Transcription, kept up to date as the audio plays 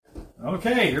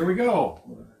Okay, here we go.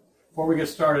 Before we get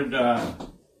started,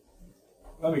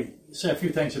 let me say a few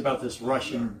things about this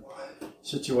Russian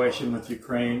situation with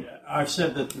Ukraine. I've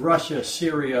said that Russia,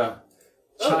 Syria,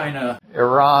 China,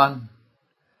 Iran,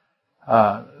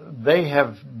 they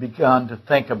have begun to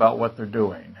think about what they're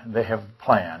doing. They have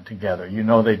planned together. You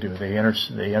know they do. They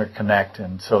interconnect,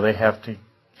 and so they have to.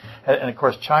 And of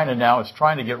course, China now is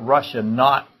trying to get Russia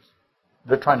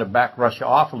they're trying to back Russia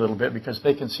off a little bit because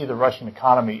they can see the Russian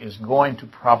economy is going to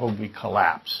probably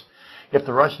collapse. If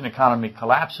the Russian economy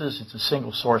collapses, it's a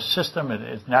single source system.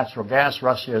 It's natural gas.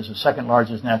 Russia is the second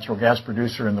largest natural gas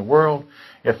producer in the world.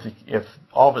 If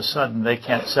all of a sudden they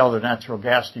can't sell their natural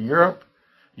gas to Europe,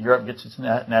 Europe gets its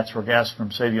natural gas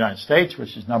from, say, the United States,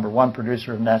 which is number one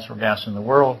producer of natural gas in the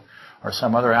world, or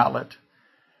some other outlet,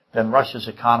 then Russia's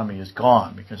economy is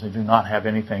gone because they do not have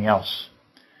anything else.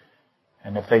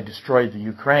 And if they destroyed the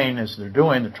Ukraine, as they're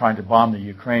doing, they're trying to bomb the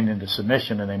Ukraine into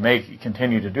submission, and they may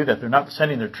continue to do that. They're not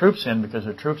sending their troops in because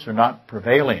their troops are not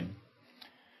prevailing.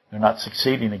 They're not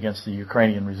succeeding against the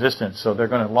Ukrainian resistance. So they're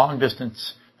going to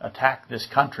long-distance attack this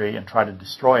country and try to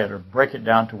destroy it or break it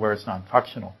down to where it's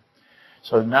non-functional.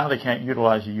 So now they can't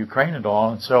utilize the Ukraine at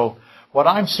all. And so what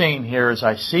I'm seeing here is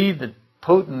I see that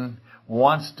Putin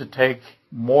wants to take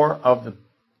more of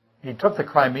he took the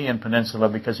Crimean Peninsula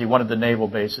because he wanted the naval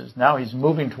bases. Now he's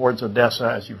moving towards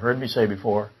Odessa, as you've heard me say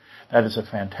before. That is a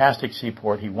fantastic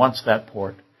seaport. He wants that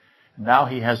port. Now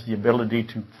he has the ability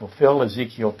to fulfill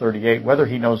Ezekiel 38, whether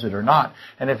he knows it or not.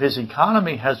 And if his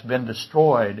economy has been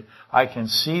destroyed, I can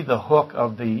see the hook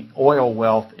of the oil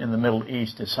wealth in the Middle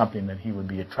East is something that he would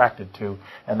be attracted to,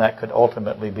 and that could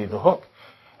ultimately be the hook.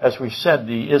 As we said,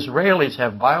 the Israelis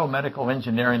have biomedical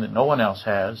engineering that no one else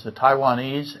has. The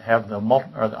Taiwanese have the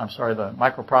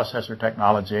microprocessor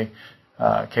technology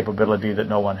capability that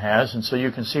no one has. And so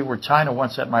you can see where China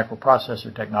wants that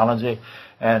microprocessor technology,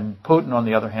 and Putin, on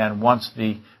the other hand, wants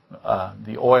the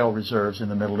oil reserves in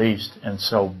the Middle East. And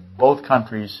so both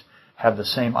countries have the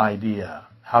same idea,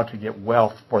 how to get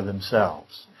wealth for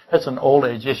themselves. That's an old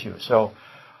age issue. So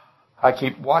I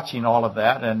keep watching all of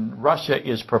that, and Russia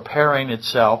is preparing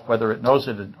itself, whether it knows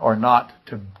it or not,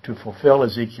 to fulfill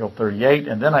Ezekiel 38.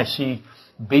 And then I see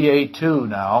BA2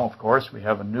 now. Of course, we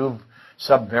have a new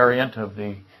subvariant of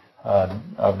the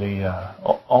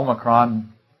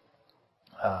Omicron.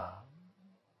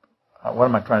 What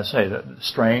am I trying to say? The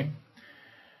strain.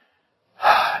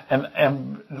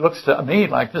 And it looks to me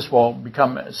like this will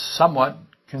become somewhat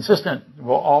consistent.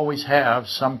 Will always have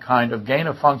some kind of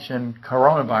gain-of-function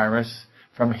coronavirus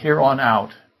from here on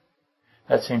out.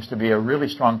 That seems to be a really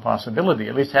strong possibility.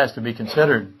 At least has to be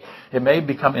considered. It may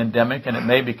become endemic and it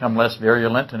may become less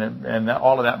virulent, and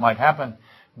all of that might happen.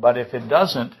 But if it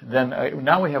doesn't, then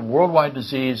now we have worldwide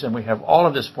disease, and we have all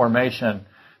of this formation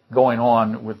going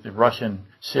on with the Russian,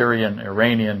 Syrian,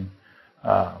 Iranian,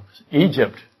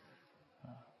 Egypt,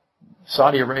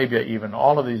 Saudi Arabia even,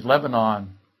 all of these,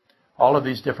 Lebanon, all of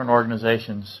these different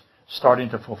organizations starting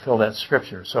to fulfill that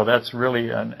scripture. So that's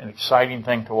really an exciting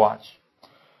thing to watch.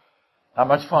 Not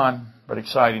much fun, but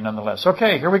exciting nonetheless.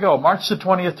 Okay, here we go. March the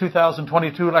 20th,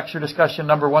 2022, lecture discussion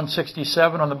number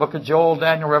 167 on the book of Joel,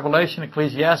 Daniel, Revelation,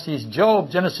 Ecclesiastes,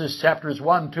 Job, Genesis chapters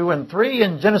 1, 2, and 3,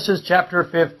 and Genesis chapter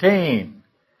 15.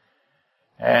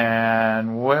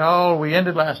 And, well, we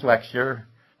ended last lecture,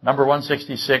 number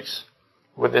 166,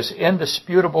 with this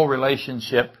indisputable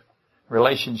relationships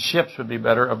would be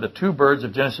better, of the two birds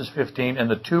of Genesis 15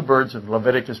 and the two birds of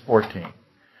Leviticus 14.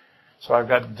 So I've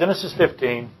got Genesis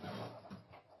 15,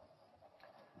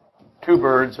 two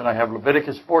birds, and I have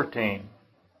Leviticus 14,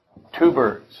 two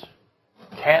birds.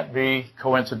 Can't be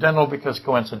coincidental because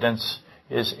coincidence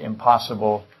is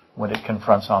impossible when it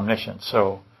confronts omniscience.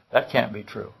 So that can't be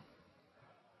true.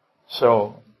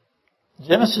 So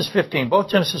Genesis 15, both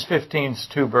Genesis 15's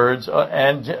two birds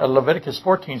and Leviticus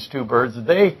 14's two birds,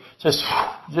 they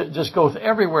just go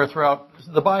everywhere throughout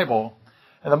the Bible.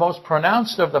 And the most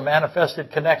pronounced of the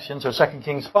manifested connections are 2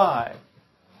 Kings 5.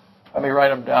 Let me write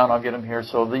them down. I'll get them here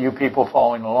so that you people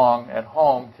following along at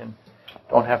home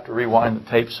don't have to rewind the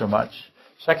tape so much.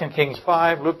 2 Kings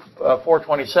 5, Luke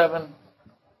 4:27.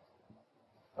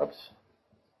 Oops.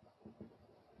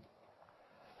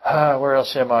 Where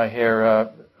else am I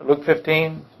here? Luke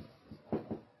 15,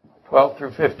 12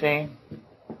 through 15.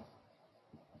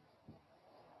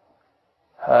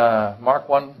 Mark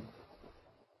 1,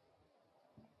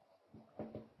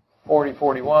 40,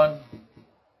 41.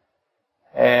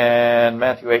 And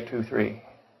Matthew 8, 2, 3.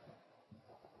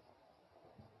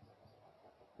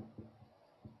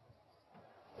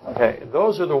 Okay,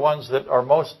 those are the ones that are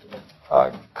most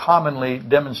commonly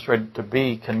demonstrated to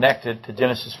be connected to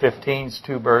Genesis 15's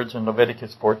two birds and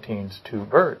Leviticus 14's two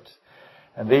birds.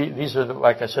 And these are,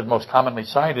 like I said, most commonly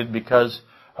cited because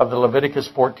of the Leviticus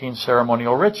 14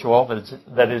 ceremonial ritual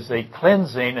that is a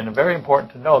cleansing, and very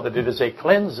important to know that it is a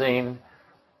cleansing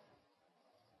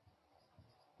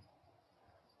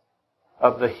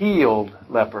of the healed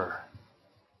leper.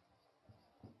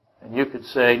 And you could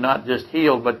say not just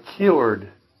healed, but cured.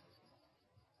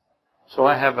 So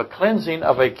I have a cleansing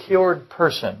of a cured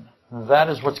person. That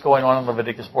is what's going on in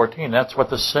Leviticus 14. That's what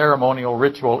the ceremonial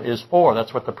ritual is for.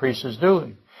 That's what the priest is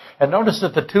doing. And notice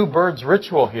that the two birds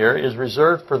ritual here is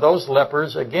reserved for those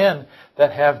lepers, again,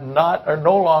 that are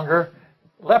no longer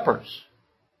lepers,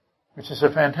 which is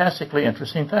a fantastically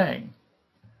interesting thing.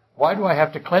 Why do I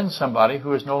have to cleanse somebody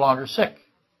who is no longer sick?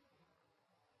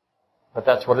 But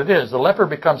that's what it is. The leper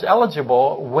becomes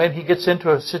eligible when he gets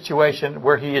into a situation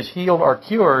where he is healed or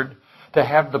cured to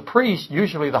have the priest,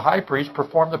 usually the high priest,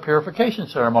 perform the purification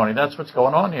ceremony. That's what's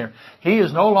going on here. He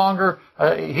no longer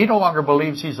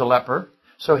believes he's a leper,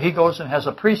 so he goes and has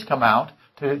a priest come out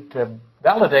to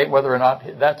validate whether or not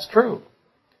that's true.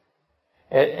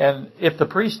 And if the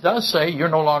priest does say you're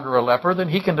no longer a leper, then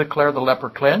he can declare the leper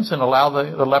cleansed and allow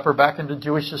the leper back into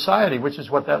Jewish society, which is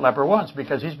what that leper wants,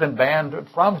 because he's been banned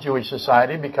from Jewish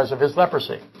society because of his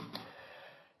leprosy.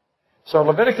 So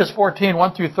Leviticus 14,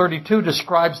 1 through 32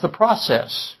 describes the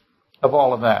process of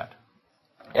all of that.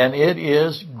 And it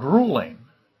is grueling.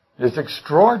 It's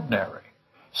extraordinary.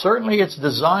 Certainly it's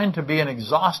designed to be an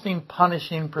exhausting,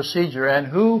 punishing procedure. And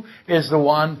who is the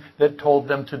one that told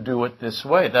them to do it this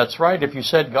way? That's right. If you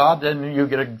said God, then you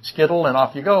get a skittle and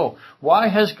off you go. Why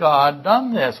has God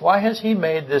done this? Why has He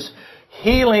made this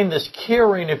healing, this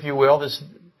curing, if you will,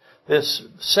 this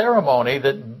ceremony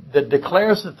that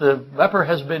declares that the leper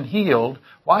has been healed?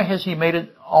 Why has He made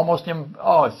it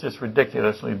it's just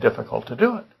ridiculously difficult to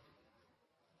do it?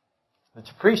 The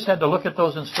priest had to look at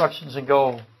those instructions and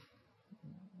go,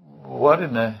 what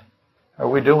in the are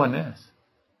we doing this?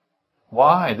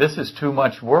 Why? This is too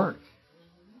much work.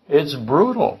 It's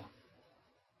brutal.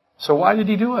 So why did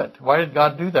He do it? Why did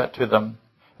God do that to them?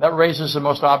 That raises the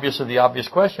most obvious of the obvious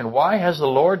question. Why has the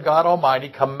Lord God Almighty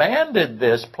commanded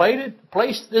this,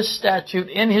 placed this statute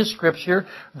in His Scripture?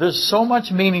 There's so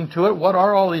much meaning to it. What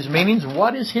are all these meanings?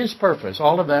 What is His purpose?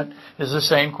 All of that is the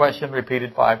same question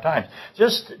repeated 5 times.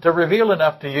 Just to reveal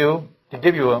enough to you, to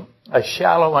give you a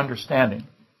shallow understanding.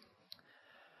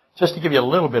 Just to give you a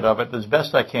little bit of it as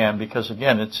best I can, because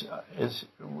again,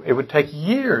 it would take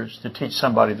years to teach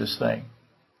somebody this thing.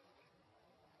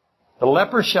 The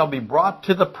leper shall be brought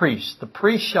to the priest. The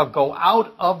priest shall go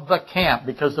out of the camp,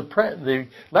 because the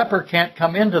leper can't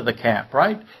come into the camp,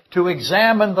 right? To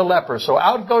examine the leper. So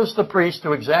out goes the priest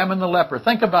to examine the leper.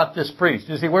 Think about this priest.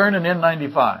 Is he wearing an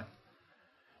N95?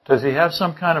 Does he have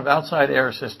some kind of outside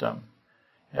air system?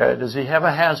 Does he have a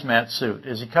hazmat suit?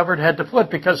 Is he covered head to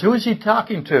foot? Because who is he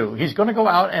talking to? He's going to go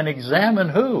out and examine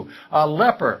who? A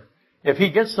leper. If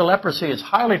he gets the leprosy, it's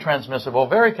highly transmissible,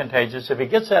 very contagious. If he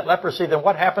gets that leprosy, then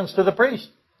what happens to the priest?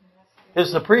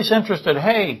 Is the priest interested?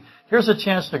 Hey, here's a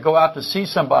chance to go out to see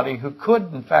somebody who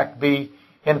could, in fact, be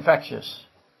infectious.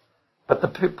 But the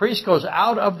priest goes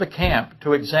out of the camp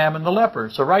to examine the leper.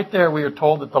 So right there we are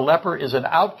told that the leper is an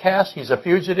outcast, he's a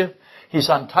fugitive, he's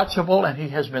untouchable, and he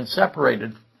has been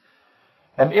separated.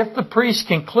 And if the priest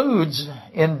concludes,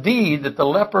 indeed, that the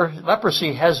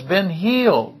leprosy has been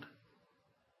healed,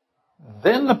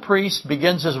 then the priest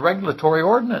begins his regulatory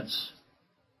ordinance,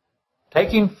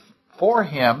 taking for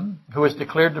him, who is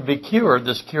declared to be cured,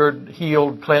 this cured,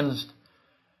 healed, cleansed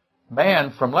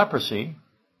man from leprosy.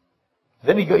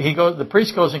 Then the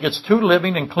priest goes and gets 2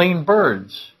 living and clean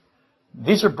birds.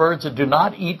 These are birds that do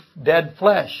not eat dead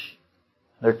flesh.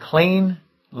 They're clean,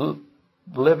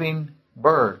 living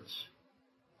birds.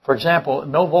 For example,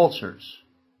 no vultures.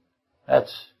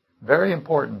 That's very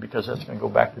important, because that's going to go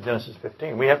back to Genesis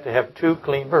 15. We have to have 2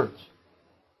 clean birds.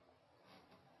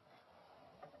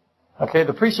 Okay,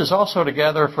 the priest is also to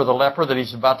gather for the leper that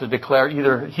he's about to declare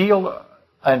either healed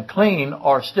and clean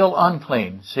or still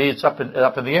unclean. See, it's up in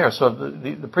the air. So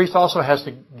the priest also has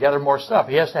to gather more stuff.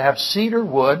 He has to have cedar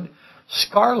wood,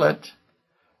 scarlet,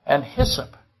 and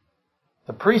hyssop.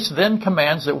 The priest then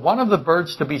commands that one of the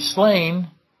birds to be slain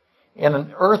in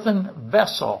an earthen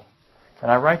vessel. Can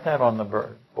I write that on the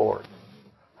board?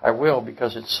 I will,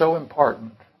 because it's so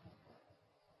important.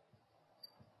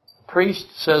 The priest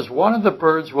says one of the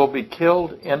birds will be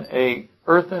killed in a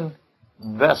earthen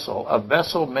vessel, a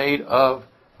vessel made of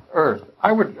earth.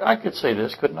 I could say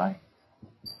this, couldn't I?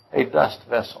 A dust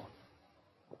vessel.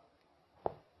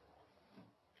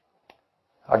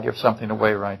 I'll give something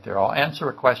away right there. I'll answer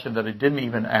a question that I didn't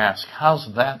even ask.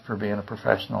 How's that for being a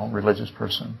professional religious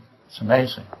person? It's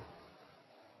amazing.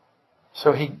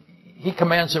 So he he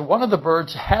commands that one of the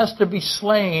birds has to be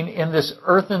slain in this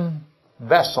earthen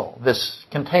vessel, this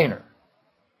container.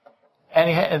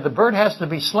 And the bird has to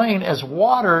be slain as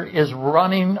water is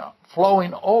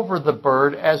flowing over the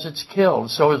bird as it's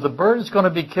killed. So as the bird is going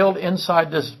to be killed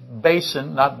inside this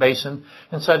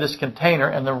inside this container,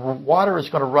 and the water is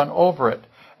going to run over it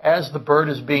as the bird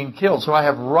is being killed. So I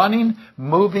have running,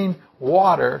 moving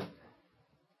water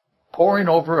pouring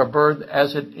over a bird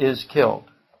as it is killed.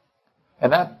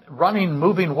 And that running,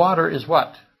 moving water is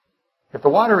what? If the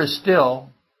water is still,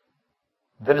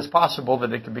 then it's possible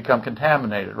that it can become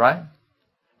contaminated, right?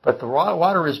 But the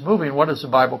water is moving. What does the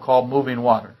Bible call moving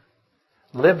water?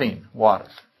 Living water.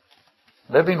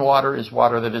 Living water is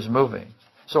water that is moving.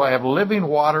 So I have living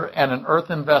water and an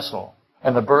earthen vessel,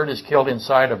 and the bird is killed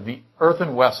inside of the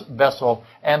earthen vessel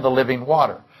and the living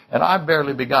water. And I've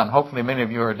barely begun. Hopefully many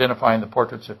of you are identifying the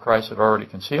portraits of Christ that are already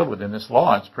concealed within this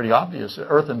law. It's pretty obvious. The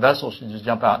earthen vessel should just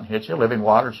jump out and hit you. Living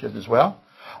water should as well.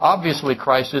 Obviously,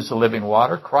 Christ is the living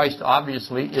water. Christ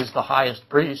obviously is the highest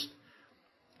priest.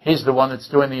 He's the one that's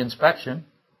doing the inspection.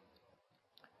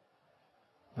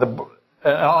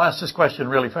 I'll ask this question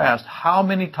really fast. How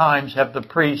many times have the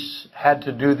priests had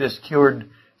to do this cured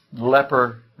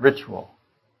leper ritual?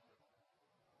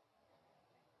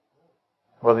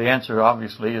 Well, the answer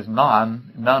obviously is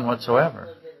none whatsoever.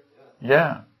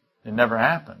 Yeah, it never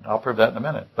happened. I'll prove that in a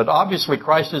minute. But obviously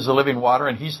Christ is the living water,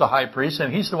 and He's the high priest,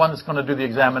 and He's the one that's going to do the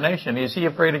examination. Is He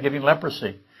afraid of getting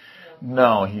leprosy?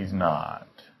 No, He's not.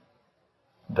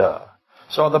 Duh.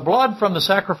 So the blood from the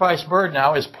sacrificed bird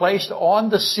now is placed on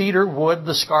the cedar wood,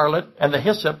 the scarlet, and the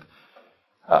hyssop.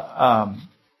 That's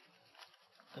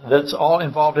all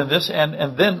involved in this.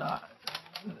 And then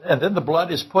the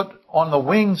blood is put on the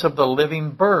wings of the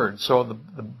living bird. So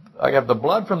I have the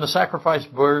blood from the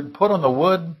sacrificed bird put on the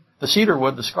wood, the cedar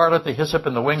wood, the scarlet, the hyssop,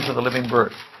 and the wings of the living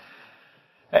bird.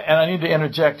 And I need to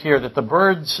interject here that the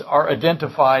birds are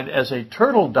identified as a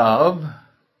turtle dove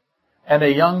and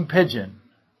a young pigeon.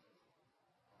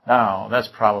 Now, that's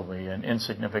probably an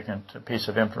insignificant piece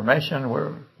of information.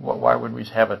 Why would we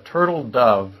have a turtle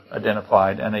dove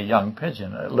identified and a young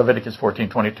pigeon? Leviticus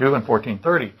 14:22 and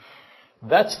 14:30.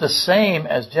 That's the same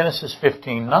as Genesis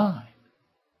 15:9.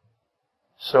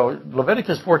 So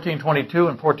Leviticus 14:22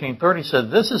 and 14:30 says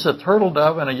this is a turtle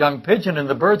dove and a young pigeon, and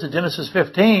the birds of Genesis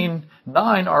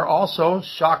 15:9 are also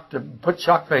shocked. Put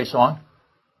shock face on.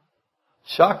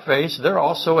 Shock face. They're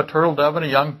also a turtle dove and a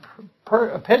young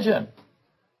pigeon.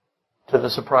 To the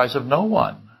surprise of no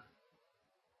one.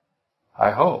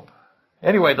 I hope.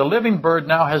 Anyway, the living bird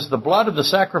now has the blood of the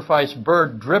sacrificed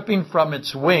bird dripping from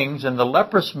its wings, and the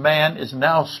leprous man is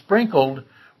now sprinkled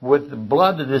with the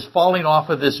blood that is falling off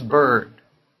of this bird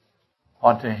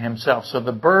onto himself. So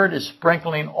the bird is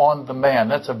sprinkling on the man.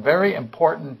 That's a very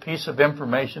important piece of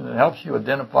information that helps you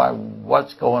identify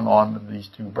what's going on with these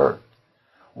two birds.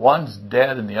 One's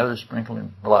dead and the other's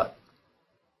sprinkling blood.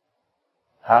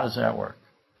 How does that work?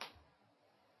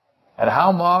 And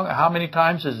how many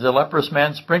times is the leprous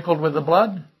man sprinkled with the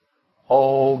blood?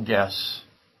 Oh, guess.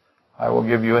 I will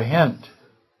give you a hint.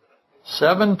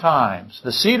 7 times.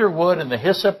 The cedar wood and the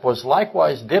hyssop was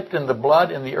likewise dipped in the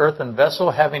blood in the earthen vessel,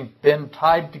 having been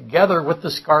tied together with the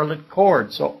scarlet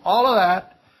cord. So all of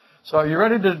that. So are you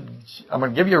ready to, I'm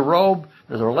going to give you a robe.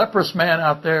 There's a leprous man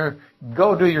out there.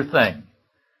 Go do your thing.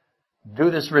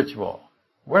 Do this ritual.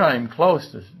 We're not even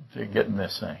close to getting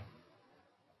this thing.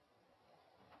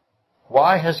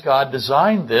 Why has God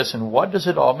designed this, and what does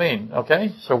it all mean?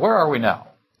 Okay, so where are we now?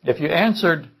 If you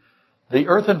answered the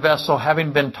earthen vessel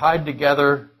having been tied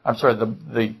together,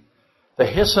 the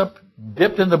hyssop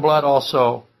dipped in the blood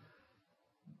also.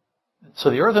 So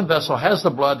the earthen vessel has the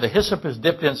blood, the hyssop is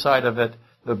dipped inside of it,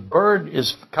 the bird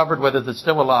is covered with it that's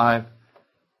still alive,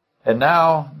 and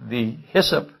now the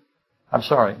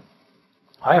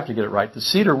I have to get it right. The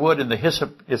cedar wood and the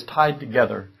hyssop is tied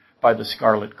together by the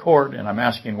scarlet cord, and I'm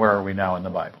asking, where are we now in the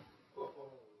Bible?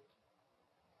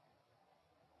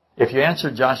 If you answer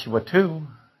Joshua 2,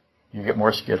 you get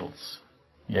more Skittles.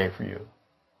 Yay for you.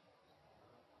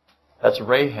 That's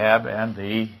Rahab and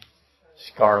the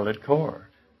scarlet cord.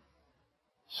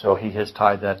 So he has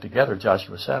tied that together,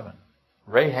 Joshua 7.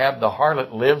 Rahab the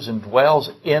harlot lives and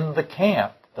dwells in the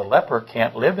camp. The leper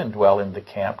can't live and dwell in the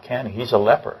camp, can he? He's a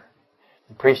leper.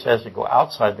 The priest has to go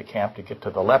outside the camp to get to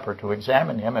the leper to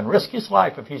examine him and risk his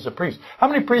life if he's a priest. How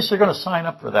many priests are going to sign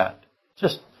up for that?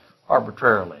 Just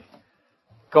arbitrarily.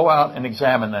 Go out and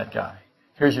examine that guy.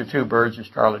 Here's your 2 birds, your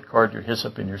scarlet cord, your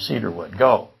hyssop, and your cedar wood.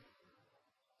 Go.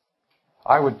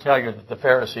 I would tell you that the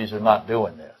Pharisees are not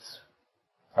doing this.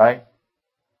 Right?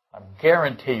 I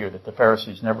guarantee you that the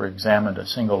Pharisees never examined a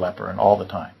single leper in all the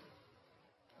time.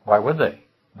 Why would they?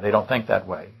 They don't think that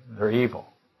way. They're evil.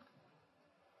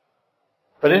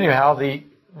 But anyhow, the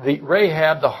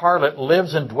Rahab, the harlot,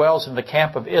 lives and dwells in the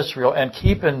camp of Israel. And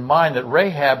keep in mind that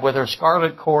Rahab, with her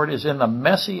scarlet cord, is in the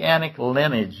messianic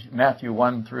lineage, Matthew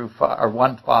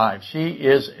 1:5. She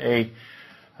is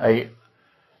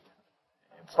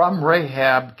from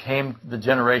Rahab came the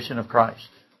generation of Christ.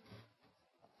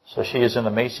 So she is in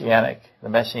the messianic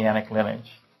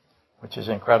lineage, which is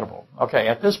incredible. Okay,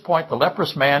 at this point, the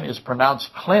leprous man is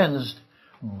pronounced cleansed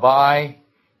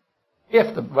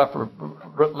if the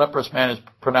leprous man is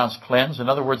pronounced cleansed. In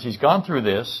other words, he's gone through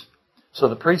this, so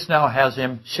the priest now has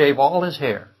him shave all his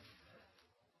hair,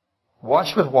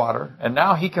 wash with water, and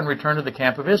now he can return to the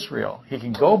camp of Israel. He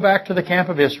can go back to the camp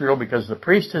of Israel because the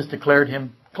priest has declared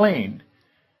him clean.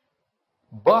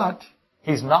 But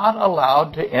he's not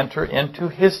allowed to enter into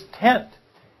his tent.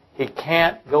 He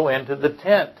can't go into the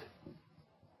tent.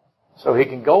 So he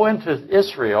can go into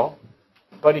Israel,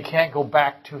 but he can't go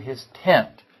back to his tent.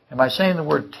 Am I saying the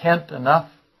word tent enough?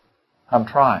 I'm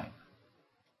trying.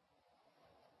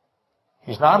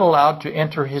 He's not allowed to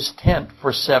enter his tent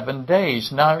for 7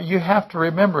 days. Now, you have to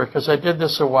remember, because I did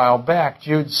this a while back,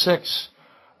 Jude 6,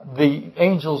 the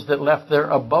angels that left their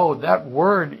abode, that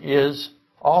word is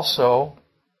also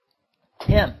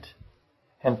tent.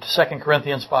 And 2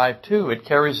 Corinthians 5:2, it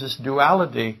carries this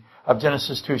duality of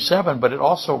Genesis 2:7, but it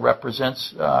also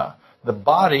represents the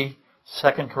body,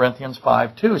 2 Corinthians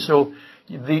 5:2. So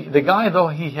the guy, though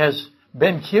he has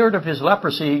been cured of his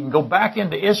leprosy, he can go back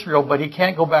into Israel, but he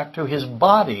can't go back to his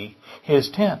body, his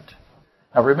tent.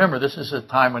 Now remember, this is a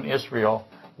time when Israel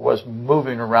was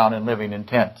moving around and living in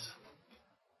tents.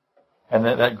 And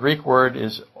that Greek word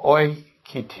is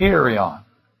oikterion.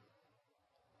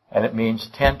 And it means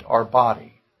tent or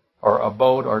body, or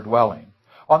abode or dwelling.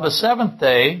 On the seventh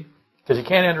day, because he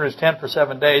can't enter his tent for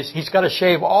 7 days, he's got to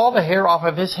shave all the hair off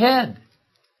of his head.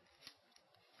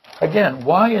 Again,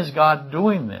 why is God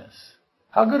doing this?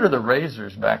 How good are the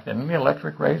razors back then? The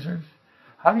electric razors?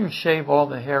 How do you shave all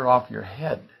the hair off your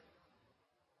head?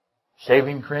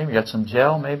 Shaving cream? You got some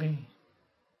gel, maybe?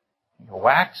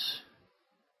 Wax?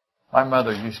 My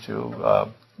mother used to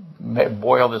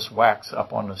boil this wax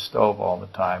up on the stove all the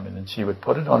time, and then she would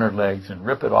put it on her legs and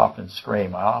rip it off and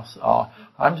scream.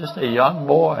 I'm just a young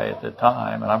boy at the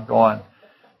time, and I'm going,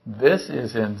 this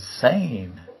is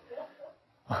insane.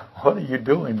 What are you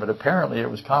doing? But apparently it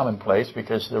was commonplace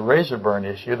because the razor burn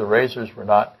issue, the razors were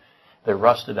not, they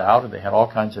rusted out, or they had all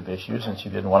kinds of issues, and she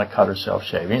didn't want to cut herself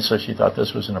shaving, so she thought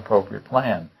this was an appropriate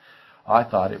plan. I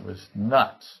thought it was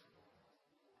nuts.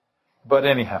 But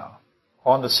anyhow,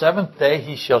 on the seventh day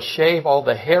he shall shave all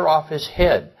the hair off his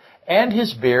head, and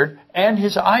his beard, and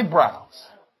his eyebrows.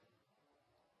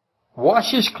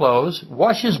 Wash his clothes,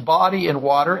 wash his body in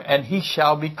water, and he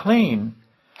shall be clean.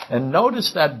 And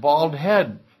notice that bald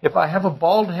head. If I have a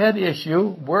bald head issue,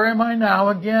 where am I now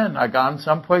again? I've gone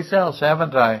someplace else,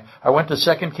 haven't I? I went to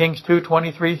 2 Kings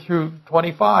 2:23 through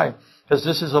 25, because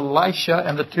this is Elisha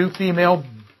and the 2 female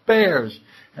bears.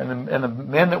 And the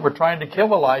men that were trying to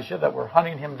kill Elisha, that were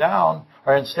hunting him down,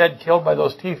 are instead killed by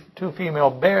those 2 female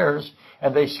bears,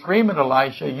 and they scream at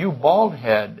Elisha, "You bald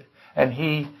head." And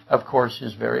he, of course,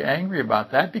 is very angry about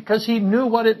that, because he knew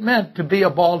what it meant to be a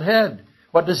bald head.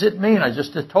 What does it mean? I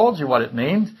just told you what it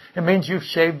means. It means you've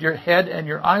shaved your head and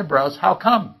your eyebrows. How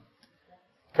come?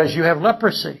 Because you have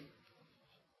leprosy.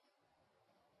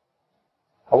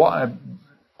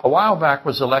 A while back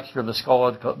was a lecture of the skull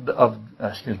of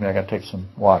excuse me, I got to take some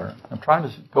water. I'm trying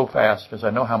to go fast because I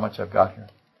know how much I've got here.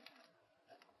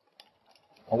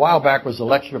 A while back was the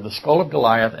lecture of the skull of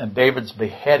Goliath and David's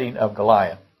beheading of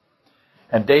Goliath.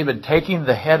 And David taking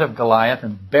the head of Goliath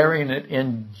and burying it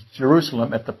in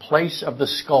Jerusalem at the place of the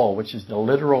skull, which is the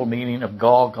literal meaning of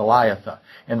Goliatha.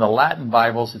 In the Latin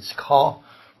Bibles, it's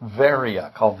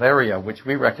Calvaria, which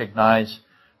we recognize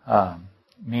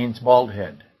means bald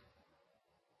head,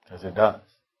 as it does.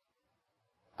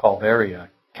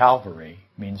 Calvary,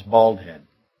 means bald head.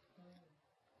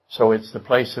 So it's the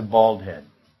place of bald head.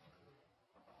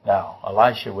 Now,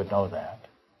 Elisha would know that.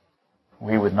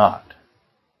 We would not.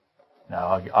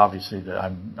 Now, obviously,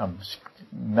 I'm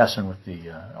messing with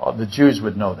the Jews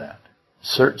would know that.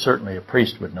 Certainly, a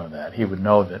priest would know that. He would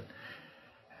know that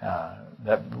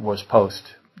that was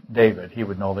post-David. He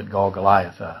would know that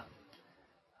Goliath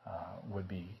would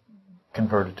be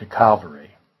converted to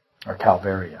Calvary or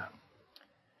Calvaria.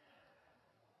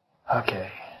 Okay,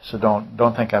 so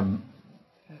don't think I'm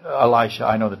Elisha.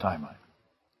 I know the timeline.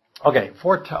 Okay,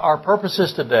 for our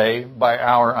purposes today, by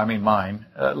our, I mean mine,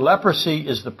 leprosy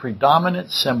is the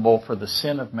predominant symbol for the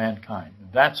sin of mankind.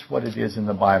 That's what it is in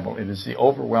the Bible. It is the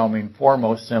overwhelming,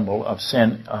 foremost symbol of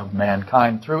sin of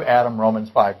mankind through Adam,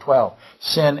 Romans 5:12.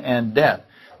 Sin and death.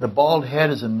 The bald head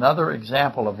is another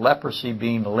example of leprosy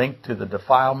being linked to the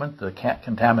defilement, the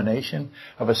contamination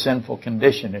of a sinful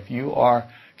condition. If you are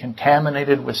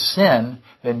contaminated with sin,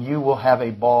 then you will have a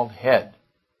bald head.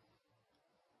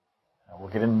 We'll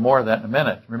get into more of that in a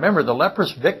minute. Remember, the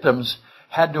leprous victims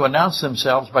had to announce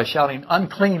themselves by shouting,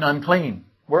 "Unclean, unclean."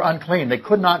 We're unclean. They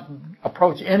could not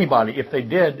approach anybody. If they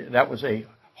did, that was a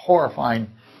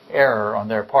horrifying error on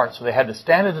their part. So they had to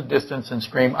stand at a distance and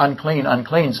scream, "Unclean,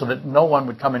 unclean," so that no one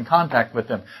would come in contact with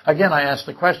them. Again, I asked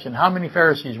the question, how many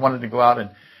Pharisees wanted to go out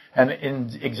and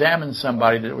examine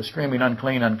somebody that was screaming,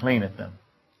 "Unclean, unclean" at them?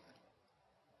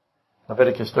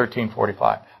 Leviticus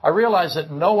 13:45. I realize that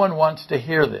no one wants to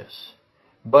hear this.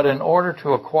 But in order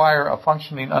to acquire a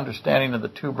functioning understanding of the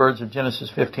two birds of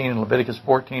Genesis 15 and Leviticus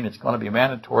 14, it's going to be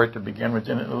mandatory to begin with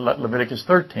Leviticus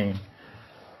 13.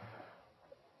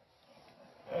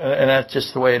 And that's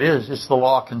just the way it is. It's the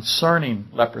law concerning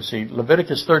leprosy.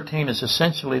 Leviticus 13 is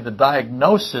essentially the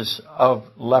diagnosis of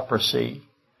leprosy.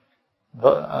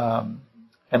 And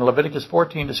Leviticus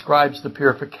 14 describes the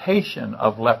purification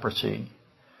of leprosy,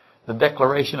 the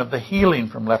declaration of the healing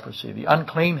from leprosy. The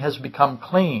unclean has become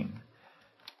clean.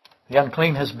 The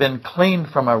unclean has been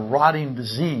cleaned from a rotting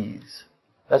disease.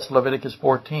 That's Leviticus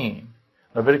 14.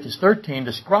 Leviticus 13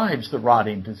 describes the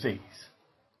rotting disease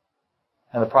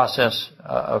and the process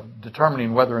of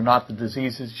determining whether or not the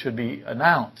diseases should be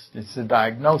announced. It's the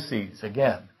diagnoses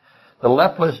again. The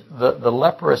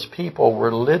leprous people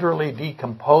were literally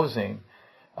decomposing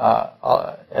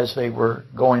as they were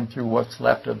going through what's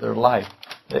left of their life.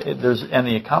 And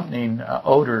the accompanying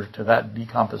odor to that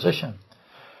decomposition.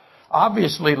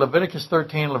 Obviously, Leviticus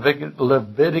 13 and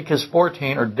Leviticus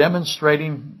 14 are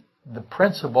demonstrating the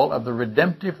principle of the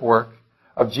redemptive work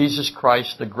of Jesus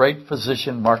Christ, the great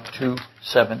physician, Mark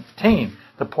 2:17.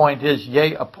 The point is,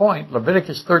 yea, a point.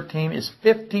 Leviticus 13 is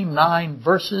 59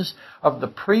 verses of the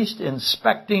priest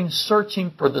inspecting, searching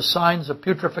for the signs of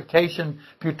putrefaction,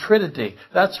 putridity.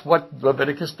 That's what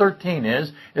Leviticus 13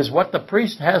 is what the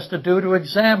priest has to do to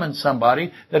examine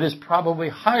somebody that is probably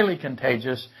highly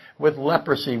contagious with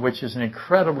leprosy, which is an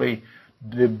incredibly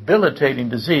debilitating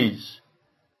disease.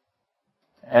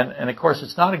 And of course,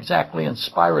 it's not exactly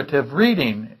inspirative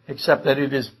reading, except that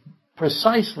it is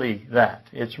precisely that.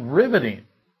 It's riveting.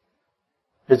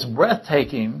 It's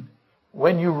breathtaking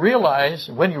when you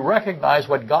recognize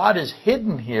what God has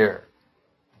hidden here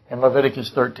in Leviticus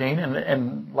 13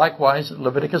 and likewise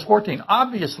Leviticus 14.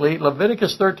 Obviously,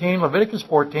 Leviticus 13, Leviticus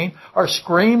 14 are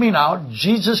screaming out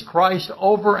Jesus Christ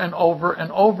over and over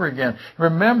and over again.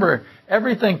 Remember,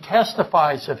 everything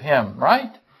testifies of Him,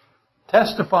 right?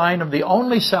 Testifying of the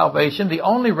only salvation, the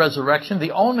only resurrection,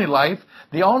 the only life,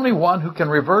 the only one who can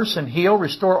reverse and heal,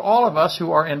 restore all of us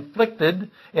who are infected,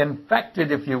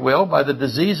 if you will, by the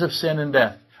disease of sin and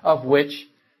death, of which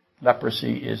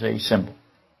leprosy is a symbol.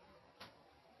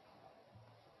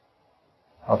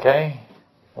 Okay,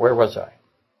 where was I?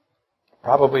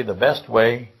 Probably the best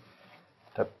way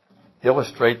to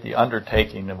illustrate the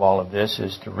undertaking of all of this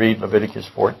is to read Leviticus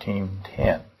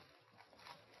 14:10.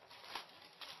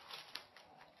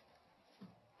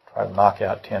 Try to knock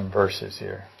out 10 verses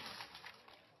here.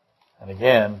 And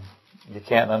again, you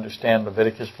can't understand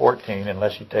Leviticus 14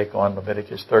 unless you take on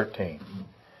Leviticus 13.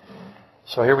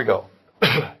 So here we go.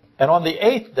 And on the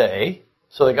 8th day,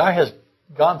 so the guy has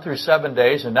gone through 7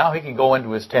 days and now he can go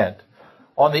into his tent.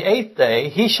 On the 8th day,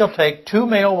 he shall take 2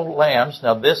 male lambs.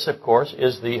 Now this, of course,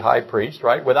 is the high priest,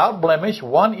 right? Without blemish,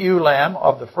 1 ewe lamb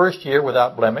of the first year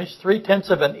without blemish, 3/10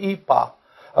 of an ephah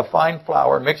of fine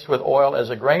flour mixed with oil as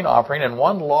a grain offering, and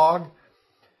one log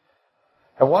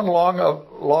of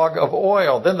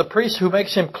oil. Then the priest who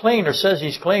makes him clean or says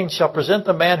he's clean shall present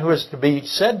the man who is to be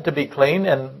said to be clean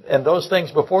and those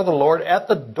things before the Lord at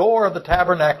the door of the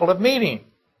tabernacle of meeting.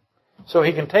 So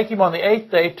he can take him on the 8th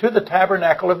day to the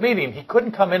tabernacle of meeting. He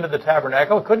couldn't come into the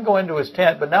tabernacle, couldn't go into his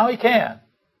tent, but now he can.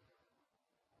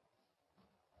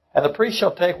 And the priest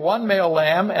shall take 1 male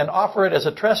lamb and offer it as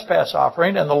a trespass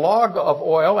offering, and the log of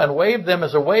oil, and wave them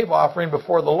as a wave offering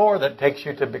before the Lord. That takes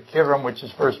you to Bikurim, which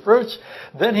is first fruits.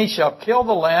 Then he shall kill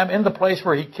the lamb in the place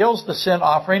where he kills the sin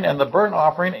offering and the burnt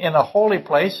offering in a holy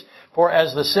place. For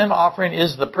as the sin offering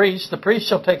is the priest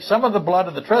shall take some of the blood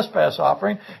of the trespass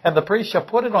offering, and the priest shall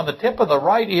put it on the tip of the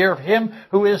right ear of him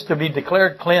who is to be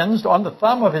declared cleansed, on the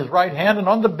thumb of his right hand, and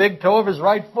on the big toe of his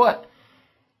right foot.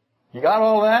 You got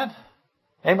all that?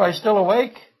 Anybody still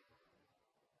awake?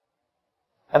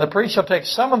 And the priest shall take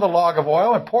some of the log of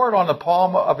oil and pour it on the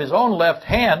palm of his own left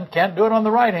hand. Can't do it on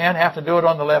the right hand, have to do it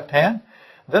on the left hand.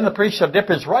 Then the priest shall dip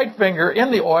his right finger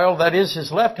in the oil, that is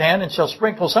his left hand, and shall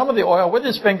sprinkle some of the oil with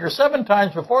his finger 7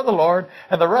 times before the Lord,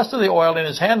 and the rest of the oil in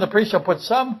his hand. The priest shall put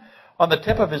some on the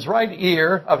tip of his right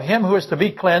ear of him who is to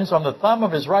be cleansed, on the thumb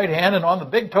of his right hand, and on the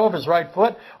big toe of his right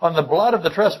foot, on the blood of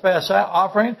the trespass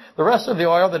offering. The rest of the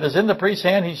oil that is in the priest's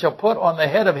hand he shall put on the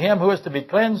head of him who is to be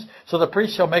cleansed, so the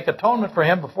priest shall make atonement for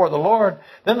him before the Lord.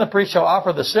 Then the priest shall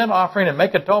offer the sin offering and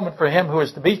make atonement for him who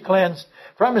is to be cleansed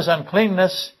from his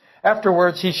uncleanness.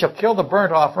 Afterwards he shall kill the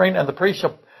burnt offering, and the priest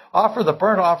shall offer the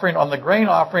burnt offering on the grain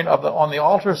offering on the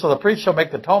altar, so the priest shall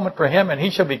make the atonement for him, and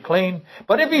he shall be clean.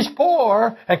 But if he's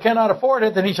poor and cannot afford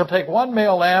it, then he shall take 1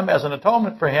 male lamb as an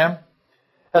atonement for him,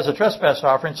 as a trespass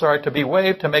offering, to be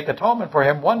waved to make atonement for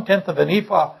him, 1/10 of an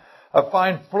ephah of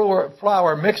fine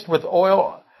flour mixed with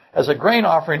oil as a grain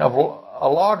offering of a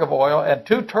log of oil, and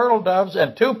 2 turtle doves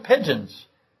and 2 pigeons,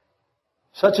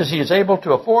 such as he is able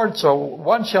to afford. So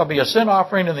one shall be a sin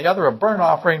offering and the other a burnt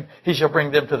offering. He shall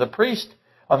bring them to the priest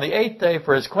on the 8th day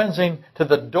for his cleansing to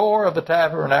the door of the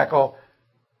tabernacle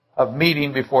of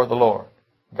meeting before the Lord.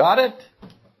 Got it?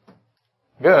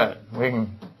 Good. We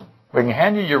can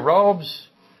hand you your robes,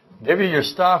 give you your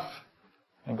stuff,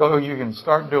 and you can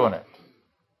start doing it.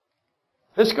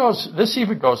 This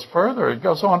even goes further. It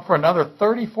goes on for another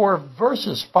 34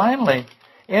 verses, finally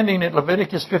ending at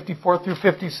Leviticus 54 through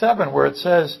 57, where it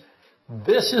says,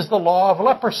 this is the law of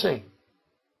leprosy.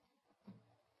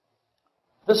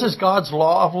 This is God's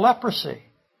law of leprosy.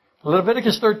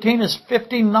 Leviticus 13 is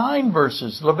 59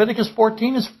 verses. Leviticus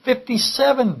 14 is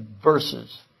 57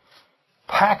 verses.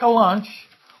 Pack a lunch.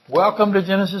 Welcome to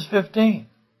Genesis 15.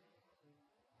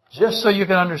 Just so you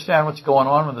can understand what's going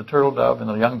on with the turtle dove and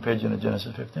the young pigeon in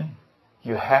Genesis 15.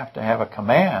 You have to have a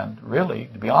command, really,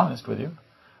 to be honest with you,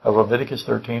 of Leviticus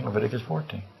 13, Leviticus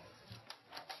 14.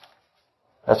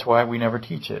 That's why we never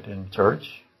teach it in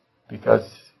church, because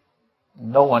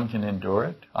no one can endure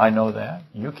it. I know that.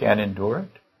 You can't endure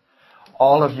it.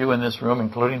 All of you in this room,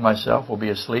 including myself, will be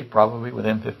asleep probably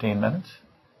within 15 minutes.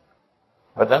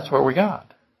 But that's what we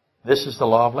got. This is the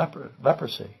law of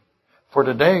leprosy. For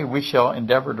today, we shall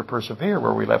endeavor to persevere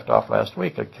where we left off last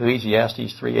week.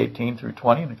 Ecclesiastes 3:18 through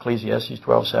 20 and Ecclesiastes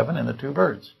 12:7 and the 2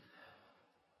 birds.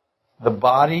 The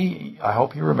body, I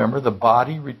hope you remember, the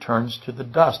body returns to the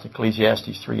dust.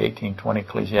 Ecclesiastes 3:18, 20,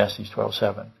 Ecclesiastes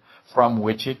 12:7. From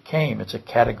which it came. It's a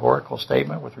categorical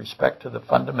statement with respect to the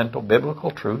fundamental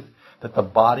biblical truth that the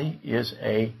body is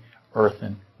a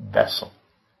earthen vessel.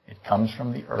 It comes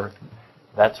from the earth.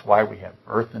 That's why we have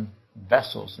earthen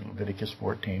vessels in Leviticus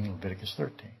 14 and Leviticus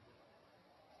 13.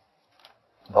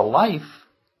 The life,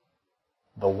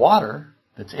 the water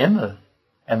that's in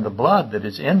and the blood that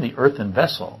is in the earthen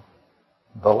vessel,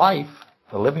 the life,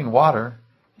 the living water,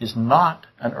 is not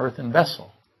an earthen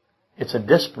vessel. It's a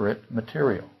disparate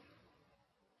material.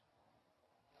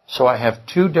 So I have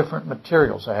 2 different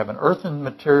materials. I have an earthen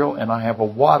material and I have a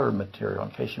water material,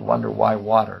 in case you wonder why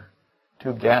water.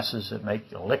 2 gases that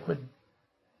make a liquid.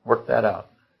 Work that out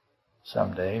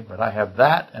someday. But I have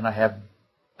that and I have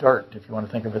dirt, if you want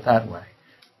to think of it that way.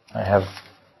 I have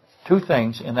 2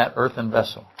 things in that earthen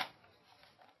vessel.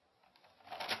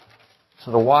 So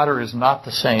the water is not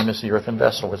the same as the earthen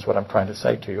vessel, is what I'm trying to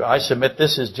say to you. I submit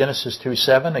this is Genesis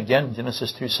 2:7. Again,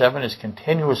 Genesis 2:7 is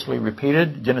continuously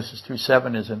repeated. Genesis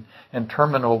 2:7 is an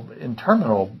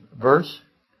interminable verse.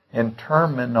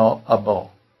 Interminable.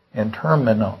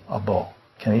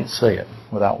 Can you say it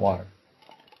without water?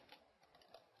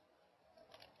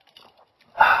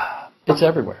 It's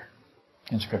everywhere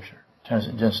in Scripture.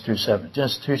 Genesis 2:7.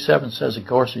 Genesis 2:7 says, of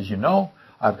course, as you know,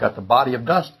 I've got the body of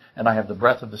dust and I have the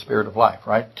breath of the Spirit of life,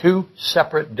 right? 2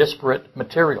 separate, disparate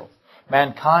materials.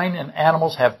 Mankind and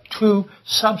animals have 2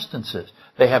 substances.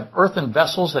 They have earthen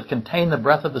vessels that contain the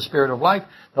breath of the Spirit of life,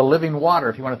 the living water,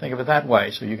 if you want to think of it that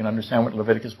way, so you can understand what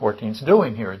Leviticus 14 is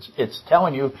doing here. It's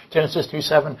telling you Genesis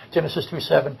 2:7, Genesis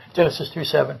 2:7, Genesis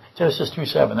 2:7, Genesis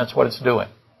 2:7. That's what it's doing.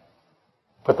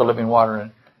 Put the living water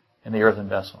in the earthen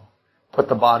vessel. Put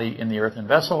the body in the earthen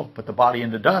vessel, put the body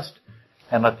into dust,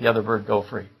 and let the other bird go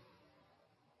free.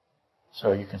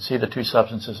 So you can see the 2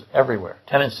 substances everywhere.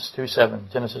 Genesis 2:7,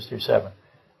 Genesis 2:7.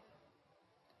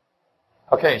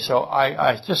 Okay, so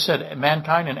I just said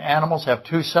mankind and animals have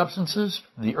 2 substances.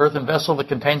 The earthen vessel that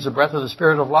contains the breath of the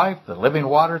Spirit of life, the living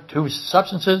water, 2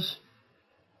 substances.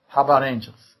 How about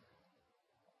angels?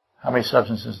 How many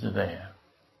substances do they have?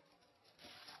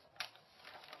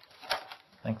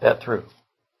 Think that through.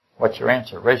 What's your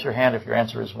answer? Raise your hand if your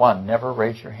answer is 1. Never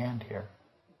raise your hand here.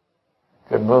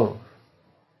 Good move.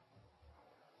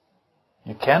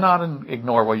 You cannot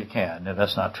ignore, well, you can. No,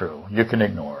 that's not true. You can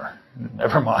ignore.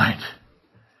 Never mind.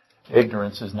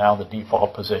 Ignorance is now the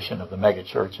default position of the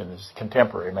megachurch and this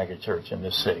contemporary megachurch in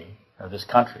this city, or this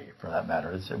country, for that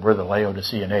matter. We're the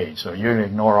Laodicean age, so you can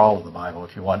ignore all of the Bible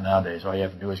if you want nowadays. All you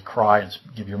have to do is cry and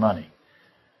give your money.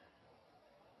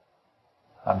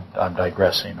 I'm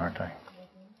digressing, aren't I?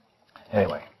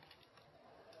 Anyway.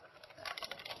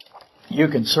 You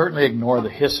can certainly ignore the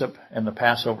hyssop and the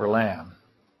Passover lamb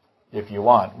if you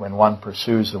want when one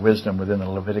pursues the wisdom within the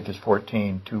Leviticus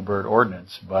 14 two-bird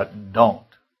ordinance, but don't.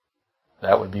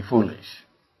 That would be foolish.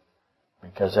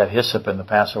 Because that hyssop and the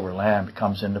Passover lamb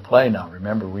comes into play now.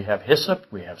 Remember, we have hyssop,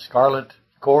 we have scarlet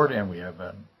cord, and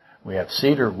we have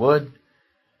cedar wood.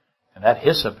 And that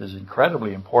hyssop is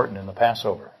incredibly important in the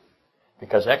Passover.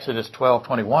 Because Exodus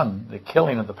 12:21, the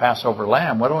killing of the Passover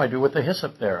lamb, what do I do with the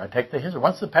hyssop there? I take the hyssop.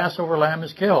 Once the Passover lamb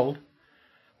is killed,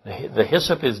 the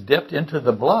hyssop is dipped into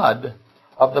the blood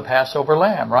of the Passover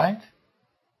lamb, right?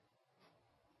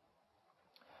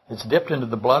 It's dipped into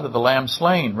the blood of the lamb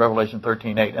slain, Revelation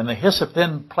 13:8. And the hyssop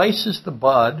then places the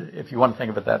bud, if you want to think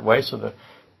of it that way, so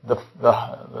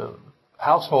the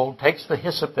household takes the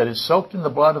hyssop that is soaked in the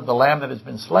blood of the lamb that has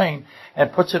been slain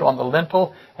and puts it on the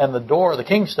lintel and the door, the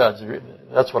king studs.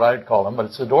 That's what I'd call them, but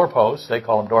it's the doorposts. They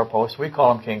call them doorposts. We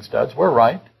call them king studs. We're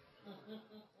right.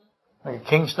 We have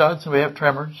king studs and we have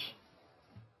trimmers.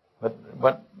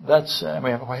 But that's,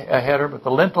 we have a header, but the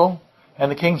lintel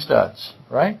and the king studs,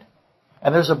 right?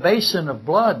 And there's a basin of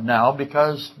blood now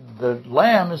because the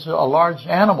lamb is a large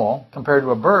animal compared to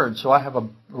a bird, so I have a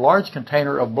large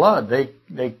container of blood.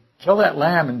 They kill that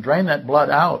lamb and drain that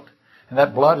blood out. And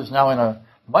that blood is now in a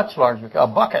much larger, a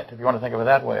bucket, if you want to think of it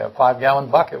that way. A 5-gallon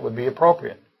bucket would be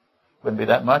appropriate. Wouldn't be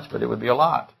that much, but it would be a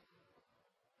lot.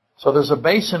 So there's a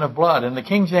basin of blood. And the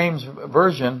King James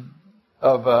Version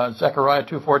of Zechariah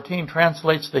 2:14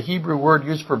 translates the Hebrew word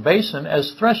used for basin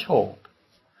as threshold.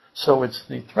 So it's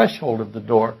the threshold of the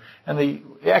door. And the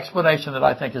explanation that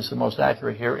I think is the most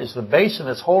accurate here is the basin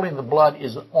that's holding the blood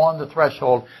is on the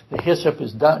threshold. The hyssop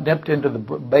is dipped into the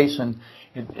basin.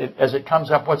 As it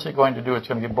comes up, what's it going to do? It's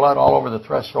going to get blood all over the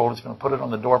threshold. It's going to put it on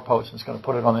the doorpost. It's going to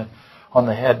put it on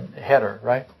the header,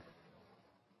 right?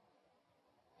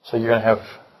 So you're going to have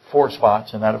 4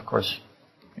 spots, and that, of course,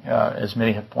 as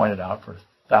many have pointed out for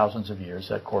thousands of years,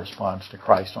 that corresponds to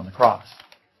Christ on the cross.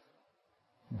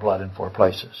 Blood in 4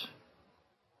 places.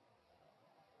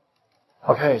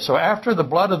 Okay, so after the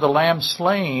blood of the lamb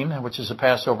slain, which is the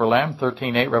Passover lamb,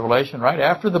 13:8 Revelation, right?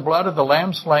 After the blood of the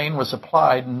lamb slain was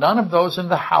applied, none of those in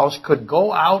the house could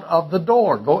go out of the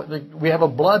door. We have a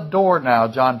blood door now,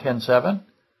 John 10:7.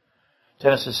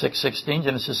 Genesis 6:16,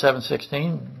 Genesis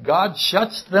 7:16. God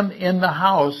shuts them in the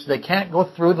house. They can't go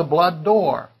through the blood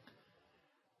door.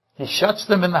 He shuts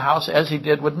them in the house as he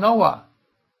did with Noah.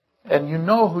 And you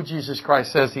know who Jesus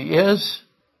Christ says he is.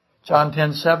 John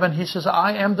 10:7, he says,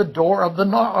 I am the door of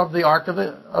the ark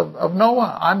of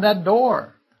Noah. I'm that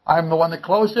door. I'm the one that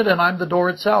closed it, and I'm the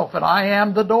door itself. And I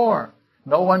am the door.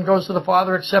 No one goes to the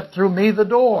Father except through me, the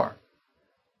door.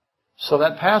 So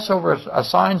that Passover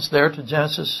assigns there to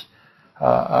Genesis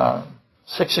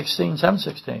 6:16,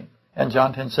 7:16. And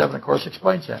John 10:7, of course,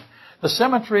 explains that. The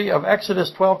symmetry of Exodus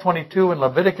 12:22 and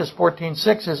Leviticus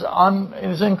 14:6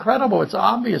 is incredible. It's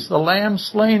obvious. The lamb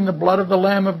slain, the blood of the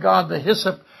Lamb of God, the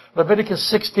hyssop. Leviticus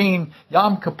 16,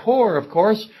 Yom Kippur, of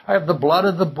course. I have the blood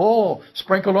of the bull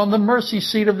sprinkled on the mercy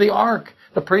seat of the ark.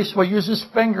 The priest will use his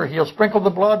finger. He'll sprinkle the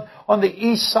blood on the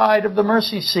east side of the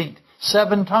mercy seat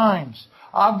 7 times.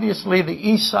 Obviously, the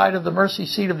east side of the mercy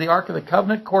seat of the Ark of the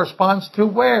Covenant corresponds to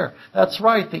where? That's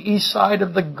right, the east side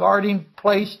of the guarding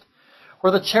place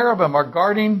where the cherubim are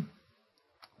guarding.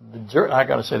 I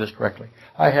got to say this correctly.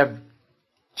 I have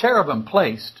cherubim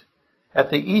placed at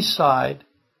the east side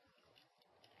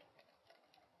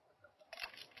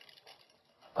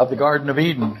of the Garden of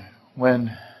Eden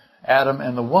when Adam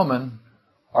and the woman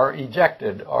are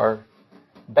ejected, are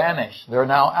banished. They're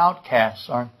now outcasts,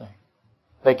 aren't they?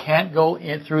 They can't go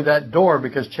in through that door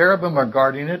because cherubim are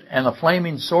guarding it and the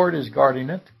flaming sword is guarding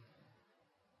it.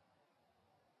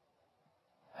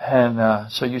 And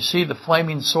so you see the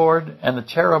flaming sword and the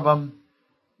cherubim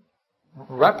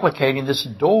replicating this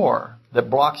door that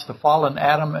blocks the fallen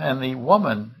Adam and the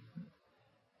woman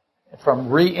from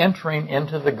re-entering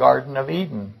into the Garden of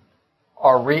Eden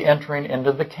or re-entering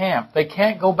into the camp. They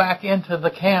can't go back into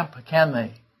the camp, can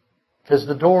they? Because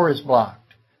the door is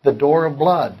blocked. The door of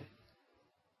blood.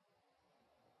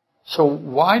 So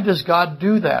why does God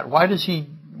do that? Why this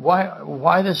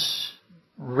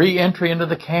re-entry into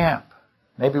the camp?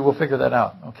 Maybe we'll figure that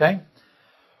out, okay?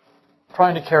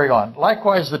 Trying to carry on.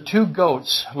 Likewise, the two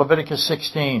goats, Leviticus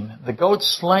 16, the goat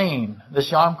slain,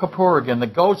 this Yom Kippur again, the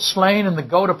goat slain and the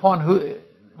goat upon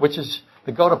which is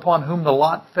the goat upon whom the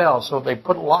lot fell. So they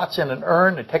put lots in an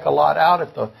urn, they take a lot out.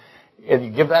 If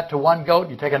you give that to one goat,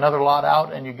 you take another lot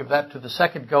out, and you give that to the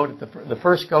second goat. The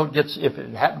first goat gets, if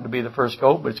it happened to be the first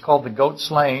goat, but it's called the goat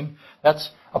slain.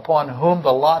 That's upon whom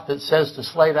the lot that says to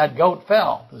slay that goat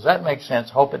fell. Does that make sense?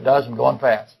 Hope it does. I'm going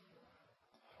fast.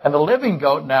 And the living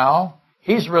goat now,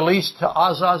 he's released to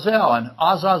Azazel. And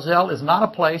Azazel is not a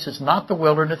place. It's not the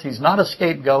wilderness. He's not a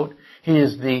scapegoat. He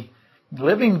is the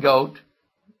living goat,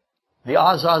 the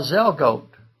Azazel goat.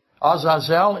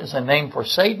 Azazel is a name for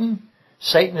Satan.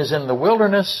 Satan is in the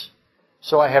wilderness.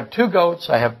 So I have two goats.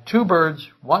 I have two birds.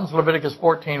 One's Leviticus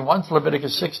 14. One's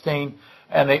Leviticus 16.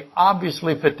 And they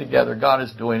obviously fit together. God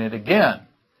is doing it again.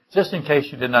 Just in case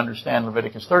you didn't understand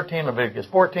Leviticus 13, Leviticus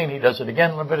 14, he does it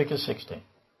again in Leviticus 16.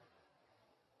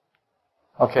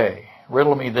 Okay,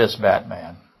 riddle me this,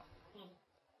 Batman.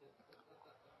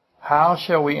 How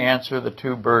shall we answer the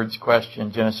two birds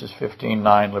question, Genesis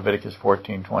 15:9, Leviticus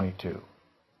 14:22?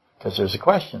 Because there's a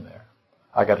question there.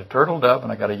 I got a turtle dove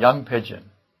and I got a young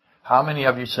pigeon. How many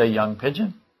of you say young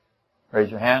pigeon? Raise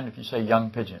your hand if you say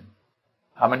young pigeon.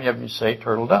 How many of you say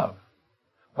turtle dove?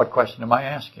 What question am I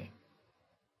asking?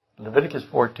 Leviticus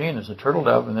 14, there's a turtle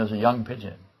dove and there's a young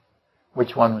pigeon.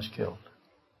 Which one was killed?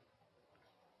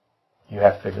 You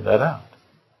have to figure that out.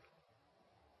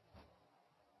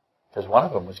 Because one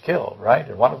of them was killed, right?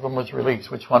 And one of them was released.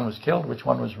 Which one was killed? Which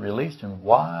one was released? And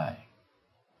why?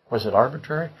 Was it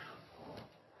arbitrary?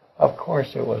 Of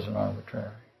course it wasn't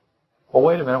arbitrary. Well,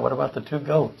 wait a minute. What about the two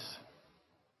goats?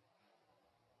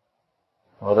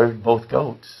 Well, they're both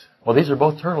goats. Well, these are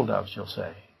both turtle doves, you'll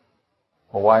say.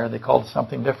 Well, why are they called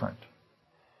something different?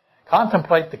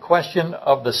 Contemplate the question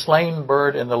of the slain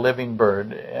bird and the living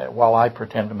bird while I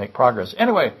pretend to make progress.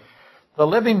 Anyway, the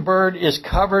living bird is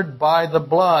covered by the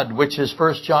blood, which is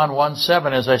 1 John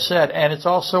 1:7, as I said, and it's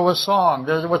also a song.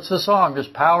 What's the song? There's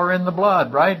power in the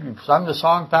blood, right? We've sung the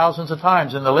song thousands of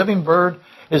times. And the living bird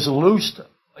is loosed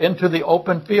into the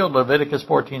open field, Leviticus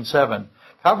 14:7.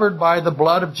 Covered by the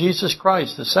blood of Jesus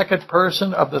Christ, the second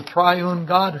person of the triune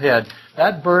Godhead.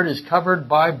 That bird is covered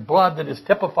by blood that is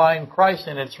typifying Christ,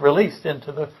 and it's released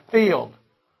into the field.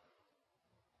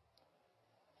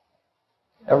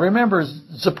 And remember,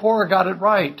 Zipporah got it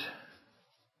right.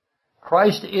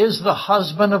 Christ is the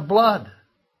husband of blood.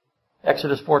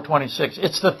 Exodus 4:26.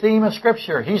 It's the theme of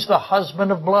Scripture. He's the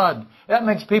husband of blood. That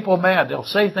makes people mad. They'll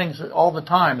say things all the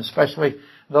time, especially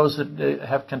those that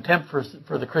have contempt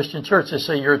for the Christian church. They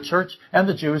say you're a church, and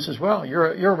the Jews as well.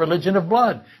 You're a religion of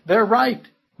blood. They're right.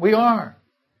 We are.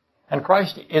 And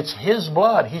Christ, it's His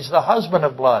blood. He's the husband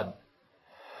of blood.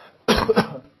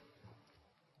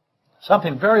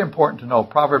 Something very important to know.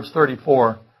 Proverbs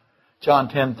 34, John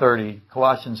 10:30,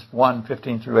 Colossians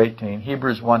 1:15 through 18,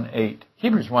 Hebrews 1:8.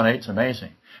 Hebrews 1:8 is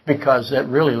amazing because that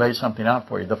really lays something out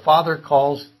for you. The Father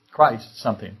calls Christ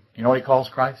something. You know what He calls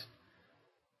Christ?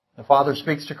 The Father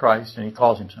speaks to Christ and He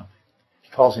calls Him something. He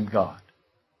calls Him God.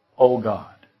 Oh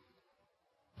God.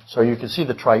 So you can see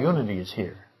the triunity is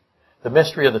here. The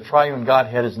mystery of the triune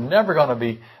Godhead is never going to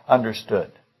be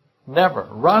understood. Never.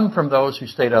 Run from those who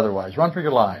state otherwise. Run for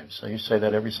your lives. I used to say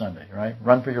that every Sunday, right?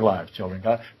 Run for your lives, children of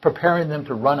God. Preparing them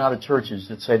to run out of churches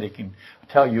that say they can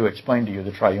tell you, explain to you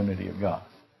the triunity of God.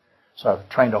 So I've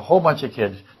trained a whole bunch of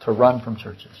kids to run from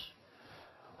churches.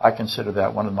 I consider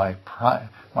that one of my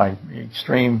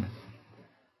extreme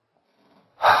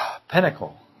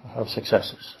pinnacle of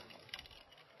successes.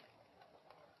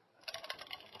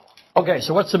 Okay,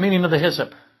 so what's the meaning of the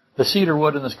hyssop? The cedar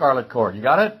wood and the scarlet cord. You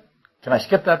got it? Can I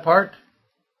skip that part?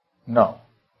 No,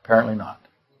 apparently not.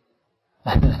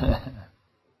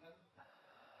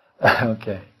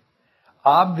 Okay.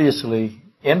 Obviously,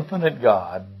 infinite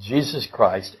God, Jesus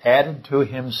Christ, added to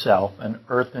Himself an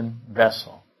earthen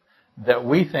vessel that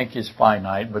we think is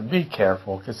finite, but be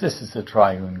careful, because this is the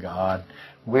triune God.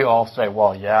 We all say,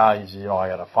 well, yeah, I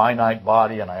got a finite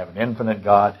body, and I have an infinite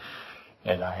God,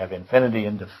 and I have infinity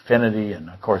and infinity, and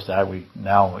of course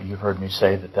now you've heard me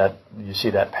say that you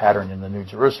see that pattern in the New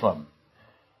Jerusalem.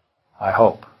 I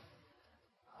hope.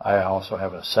 I also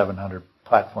have a 700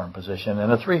 platform position,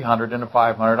 and a 300 and a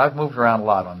 500. I've moved around a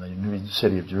lot on the new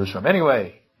city of Jerusalem.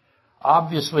 Anyway,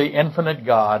 obviously, infinite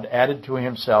God added to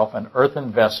Himself an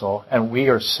earthen vessel, and we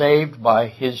are saved by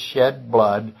His shed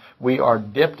blood. We are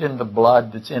dipped in the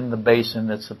blood that's in the basin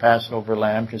that's the Passover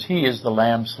lamb, because He is the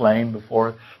lamb slain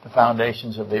before the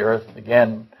foundations of the earth.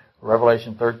 Again,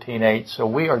 Revelation 13:8. So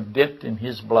we are dipped in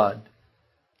His blood.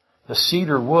 The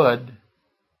cedar wood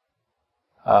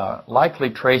likely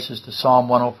traces to Psalm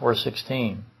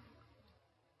 104:16.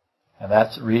 And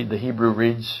the Hebrew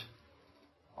reads,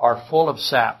 are full of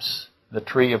saps, the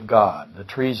tree of God, the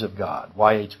trees of God,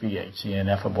 YHVH, the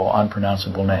ineffable,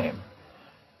 unpronounceable name.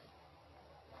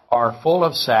 Are full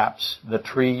of saps, the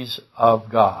trees of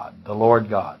God, the Lord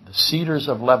God, the cedars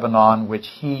of Lebanon which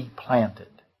He planted.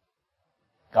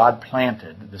 God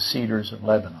planted the cedars of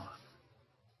Lebanon.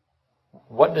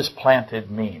 What does planted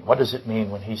mean? What does it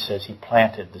mean when He says He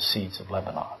planted the seeds of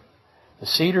Lebanon? The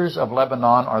cedars of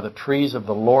Lebanon are the trees of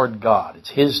the Lord God.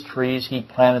 It's His trees. He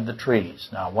planted the trees.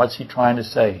 Now, what's He trying to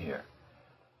say here?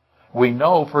 We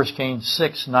know 1 Kings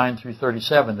 6, 9 through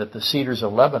 37, that the cedars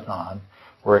of Lebanon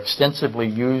were extensively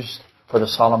used for the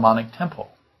Solomonic temple.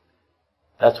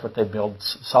 That's what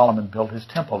Solomon built his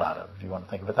temple out of, if you want to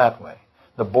think of it that way.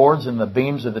 The boards and the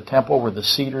beams of the temple were the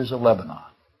cedars of Lebanon.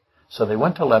 So they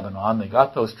went to Lebanon, they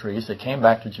got those trees, they came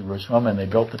back to Jerusalem, and they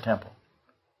built the temple.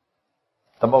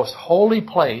 The most holy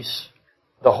place,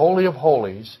 the Holy of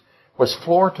Holies, was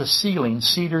floor to ceiling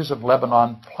cedars of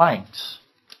Lebanon planks.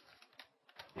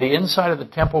 The inside of the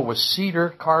temple was cedar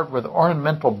carved with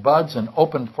ornamental buds and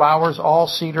open flowers, all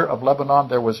cedar of Lebanon.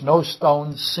 There was no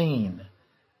stone seen.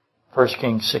 1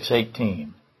 Kings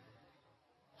 6:18.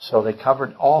 So they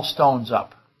covered all stones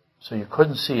up, so you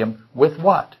couldn't see them. With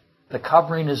what? The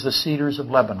covering is the cedars of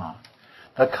Lebanon.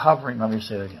 The covering, let me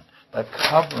say it again. The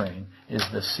covering is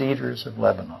the cedars of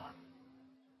Lebanon.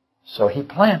 So He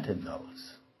planted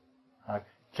those.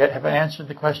 Have I answered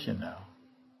the question now?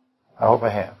 I hope I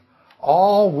have.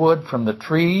 All wood from the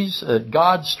trees,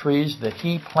 God's trees that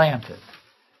He planted,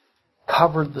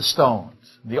 covered the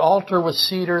stones. The altar was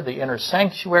cedar. The inner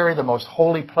sanctuary, the most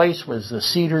holy place, was the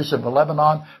cedars of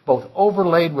Lebanon, both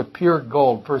overlaid with pure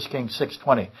gold, 1 Kings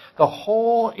 6:20. The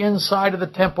whole inside of the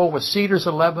temple was cedars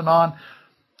of Lebanon,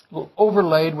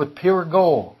 overlaid with pure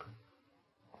gold,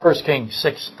 1 Kings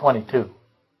 6:22.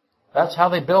 That's how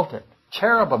they built it.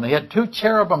 Cherubim. They had 2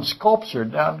 cherubim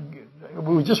sculptured. Now,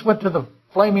 we just went to the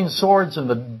flaming swords,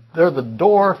 and they're the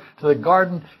door to the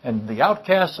garden, and the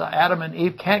outcasts, Adam and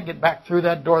Eve, can't get back through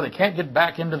that door. They can't get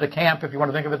back into the camp, if you want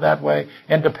to think of it that way,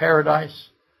 into paradise.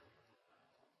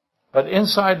 But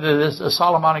inside the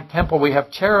Solomonic temple, we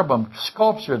have cherubim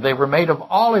sculptured. They were made of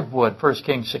olive wood, 1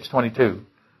 Kings 6:22.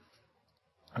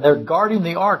 They're guarding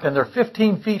the ark, and they're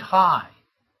 15 feet high.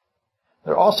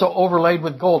 They're also overlaid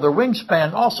with gold. Their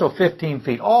wingspan also 15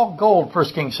 feet, all gold,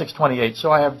 1 Kings 6:28.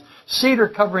 So I have cedar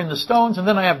covering the stones, and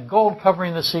then I have gold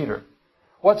covering the cedar.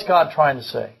 What's God trying to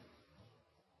say?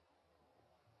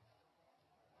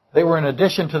 They were in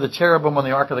addition to the cherubim on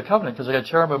the Ark of the Covenant, because they had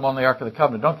cherubim on the Ark of the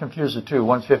Covenant. Don't confuse the two.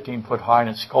 One's 15 foot high, and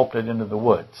it's sculpted into the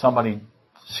wood. Somebody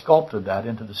sculpted that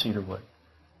into the cedar wood.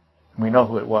 And we know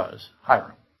who it was.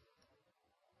 Hiram.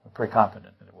 We're pretty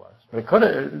confident that it was. But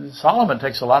Solomon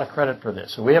takes a lot of credit for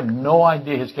this. So we have no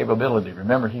idea his capability.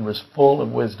 Remember, he was full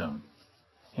of wisdom.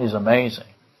 He's amazing.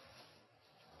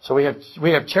 So we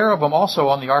have cherubim also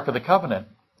on the Ark of the Covenant,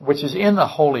 which is in the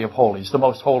Holy of Holies, the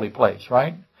most holy place,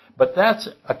 right? But that's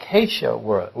acacia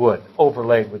wood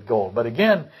overlaid with gold. But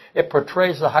again, it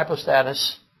portrays the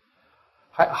hypostasis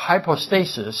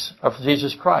of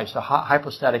Jesus Christ, a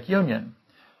hypostatic union.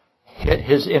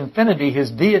 His infinity,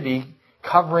 His deity,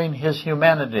 covering His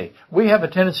humanity. We have a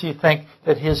tendency to think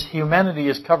that His humanity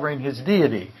is covering His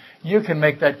deity. You can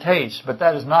make that case, but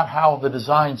that is not how the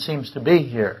design seems to be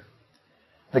here.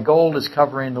 The gold is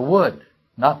covering the wood,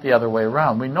 not the other way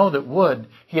around. We know that wood,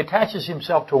 He attaches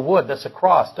Himself to wood. That's a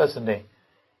cross, doesn't He?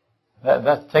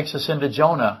 That takes us into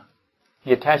Jonah.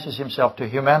 He attaches Himself to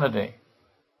humanity.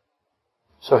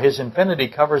 So His infinity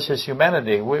covers His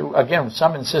humanity. Again,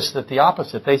 some insist that the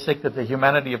opposite. They think that the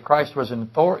humanity of Christ was in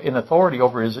authority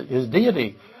over His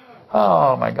deity.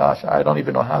 Oh my gosh, I don't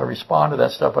even know how to respond to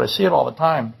that stuff, but I see it all the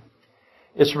time.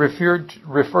 It's referred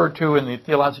to in the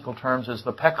theological terms as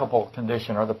the peccable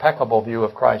condition, or the peccable view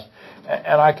of Christ.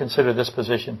 And I consider this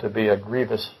position to be a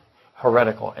grievous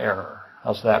heretical error.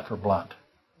 How's that for blunt?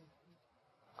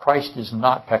 Christ is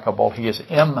not peccable. He is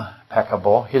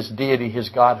impeccable. His deity, His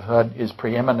godhood is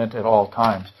preeminent at all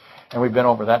times. And we've been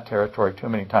over that territory too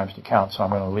many times to count, so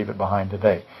I'm going to leave it behind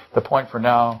today. The point for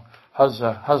now,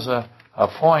 a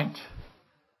point.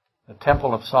 The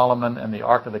Temple of Solomon and the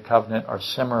Ark of the Covenant are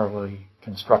similarly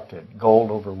constructed,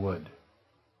 gold over wood.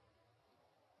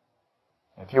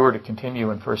 If you were to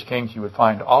continue in 1 Kings, you would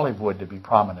find olive wood to be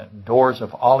prominent. Doors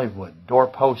of olive wood,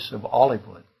 doorposts of olive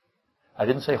wood. I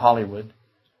didn't say Hollywood.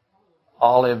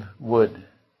 Olive wood.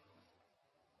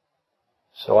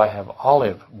 So I have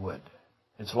olive wood.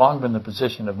 It's long been the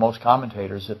position of most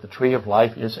commentators that the tree of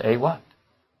life is a what?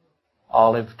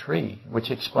 Olive tree, which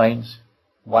explains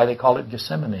why they call it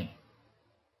Gethsemane.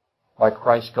 Why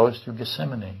Christ goes through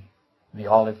Gethsemane. The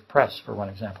olive press, for one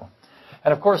example.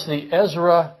 And of course the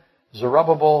Ezra,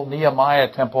 Zerubbabel,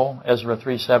 Nehemiah temple, Ezra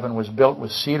 3:7, was built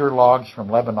with cedar logs from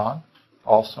Lebanon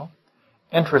also.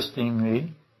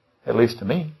 Interestingly, at least to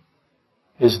me,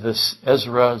 is this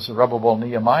Ezra, Zerubbabel,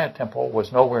 Nehemiah temple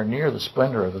was nowhere near the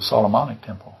splendor of the Solomonic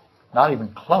temple. Not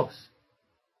even close.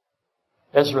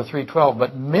 Ezra 3:12,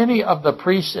 but many of the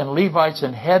priests and Levites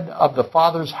and head of the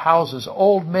fathers' houses,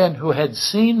 old men who had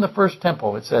seen the first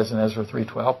temple, it says in Ezra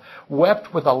 3:12,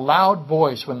 wept with a loud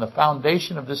voice when the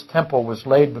foundation of this temple was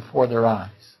laid before their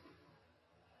eyes.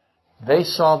 They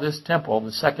saw this temple,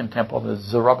 the second temple, the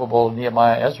Zerubbabel,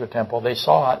 Nehemiah, Ezra temple. They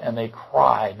saw it and they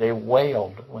cried. They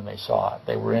wailed when they saw it.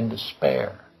 They were in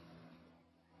despair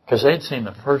because they'd seen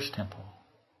the first temple.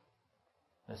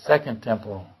 The second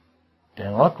temple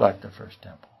didn't look like the first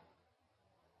temple.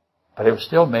 But it was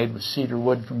still made with cedar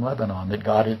wood from Lebanon that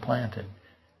God had planted.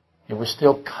 It was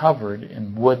still covered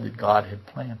in wood that God had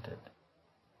planted.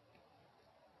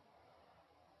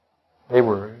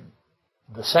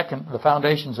 The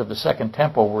foundations of the second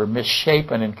temple were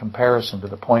misshapen in comparison to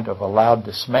the point of a loud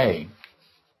dismay.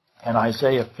 And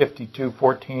Isaiah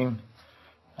 52:14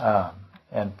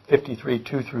 and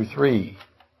 53:2-3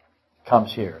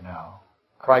 comes here now.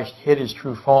 Christ hid his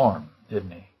true form,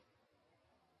 didn't he?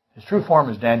 His true form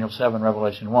is Daniel 7,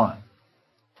 Revelation 1.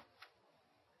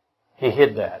 He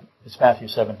hid that. It's Matthew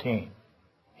 17.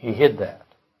 He hid that.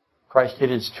 Christ hid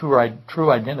his true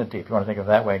identity, if you want to think of it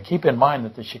that way. And keep in mind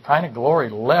that the Shekinah glory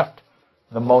left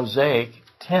the Mosaic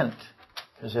tent,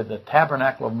 because the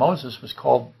tabernacle of Moses was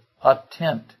called a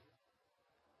tent.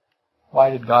 Why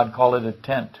did God call it a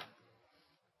tent?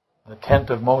 The tent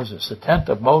of Moses. The tent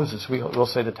of Moses, we'll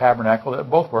say the tabernacle, that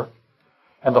both work.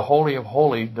 And the Holy of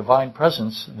Holy, divine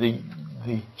presence, the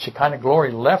Shekinah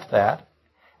glory left that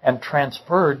and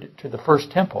transferred to the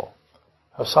first temple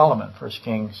of Solomon, 1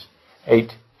 Kings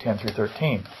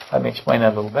 8:10-13. Let me explain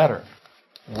that a little better.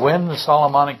 When the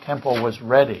Solomonic temple was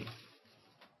ready,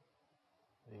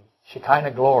 the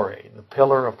Shekinah glory, the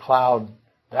pillar of cloud,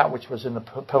 that which was in the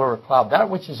pillar of cloud, that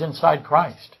which is inside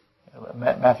Christ,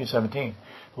 Matthew 17,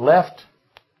 left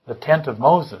the tent of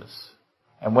Moses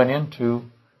and went into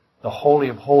the Holy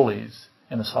of Holies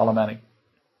in the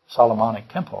Solomonic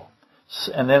temple.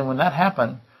 And then when that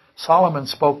happened, Solomon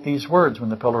spoke these words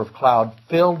when the pillar of cloud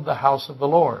filled the house of the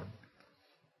Lord.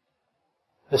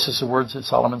 This is the words that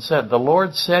Solomon said. The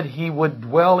Lord said he would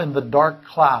dwell in the dark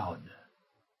cloud.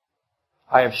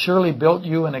 I have surely built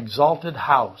you an exalted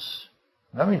house.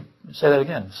 Let me say that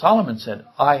again. Solomon said,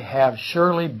 I have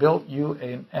surely built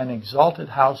you an exalted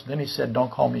house. Then he said,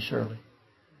 don't call me Shirley.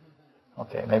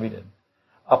 Okay, maybe he didn't.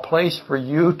 A place for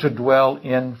you to dwell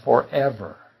in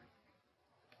forever.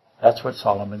 That's what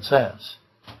Solomon says.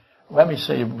 Let me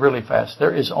say really fast,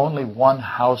 there is only one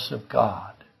house of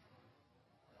God.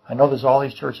 I know there's all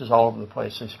these churches all over the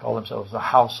place. They call themselves the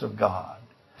house of God.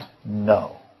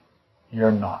 No,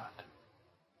 you're not.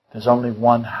 There's only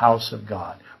one house of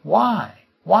God. Why?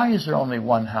 Why is there only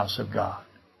one house of God?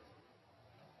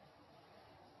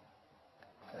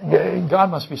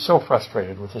 God must be so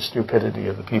frustrated with the stupidity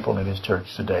of the people in his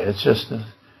church today. It's just,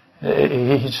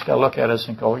 he's just got to look at us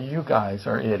and go, you guys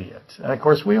are idiots. And of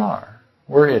course we are.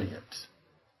 We're idiots.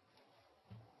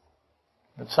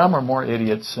 But some are more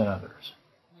idiots than others.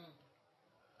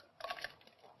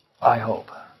 I hope.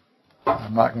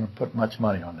 I'm not going to put much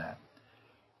money on that.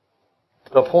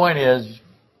 The point is,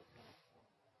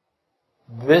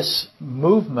 this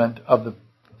movement of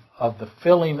the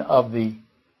filling of the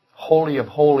Holy of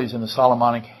Holies in the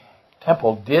Solomonic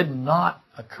temple did not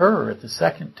occur at the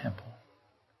second temple.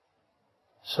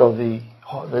 So the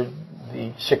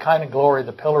Shekinah glory,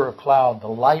 the pillar of cloud, the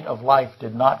light of life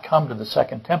did not come to the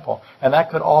second temple. And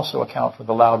that could also account for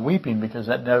the loud weeping, because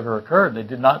that never occurred. They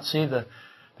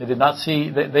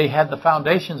had the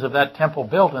foundations of that temple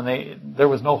built, and there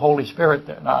was no Holy Spirit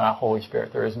there. Not Holy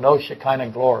Spirit. There is no Shekinah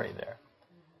glory there.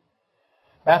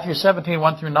 Matthew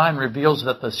 17:1-9 reveals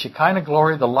that the Shekinah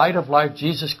glory, the light of life,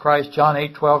 Jesus Christ, John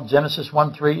 8:12, Genesis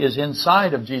 1:3, is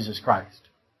inside of Jesus Christ.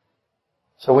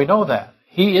 So we know that.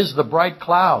 He is the bright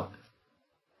cloud.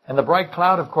 And the bright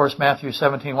cloud, of course, Matthew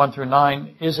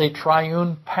 17:1-9, is a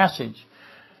triune passage.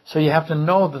 So you have to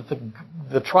know that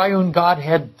the triune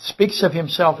Godhead speaks of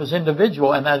himself as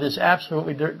individual, and that is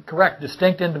absolutely correct.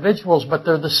 Distinct individuals, but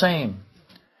they're the same.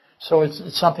 So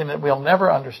it's something that we'll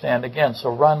never understand again. So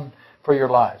run for your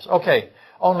lives. Okay,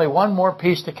 only one more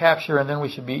piece to capture, and then we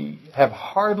should have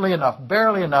hardly enough,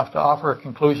 barely enough to offer a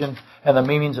conclusion and the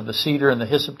meanings of the cedar and the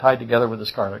hyssop tied together with the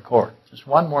scarlet cord. Just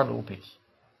one more little piece.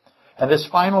 And this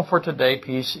final for today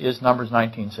piece is Numbers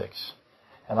 19:6.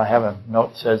 And I have a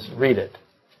note that says, read it.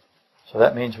 So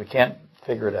that means we can't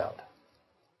figure it out.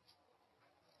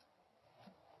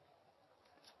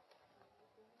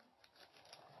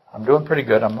 I'm doing pretty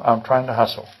good. I'm trying to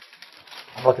hustle.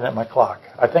 I'm looking at my clock.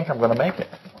 I think I'm going to make it.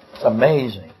 It's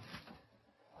amazing.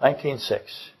 19:6.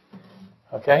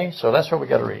 Okay, so that's what we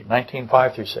got to read.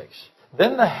 19:5 through 6.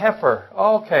 Then the heifer.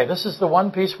 Okay, this is the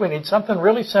one piece we need. Something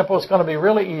really simple. It's going to be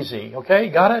really easy. Okay,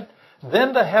 got it?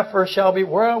 Then the heifer shall be...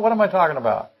 What am I talking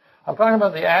about? I'm talking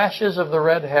about the ashes of the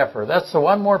red heifer. That's the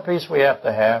one more piece we have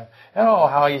to have. And oh,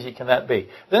 how easy can that be?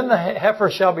 Then the heifer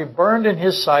shall be burned in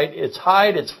his sight. Its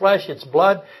hide, its flesh, its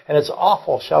blood, and its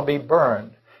offal shall be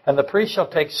burned. And the priest shall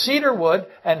take cedar wood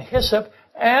and hyssop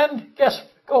and,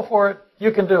 go for it.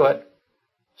 You can do it.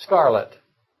 Scarlet.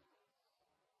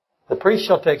 The priest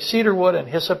shall take cedar wood and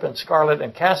hyssop and scarlet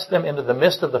and cast them into the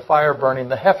midst of the fire burning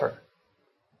the heifer.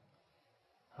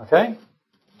 Okay?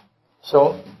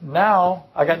 So now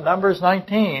I got Numbers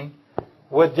 19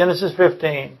 with Genesis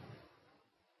 15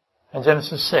 and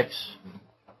Genesis 6.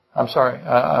 I'm sorry,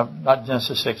 not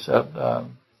Genesis 6,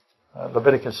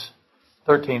 Leviticus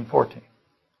 13:14.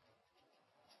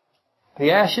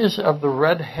 The ashes of the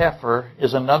red heifer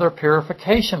is another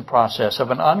purification process of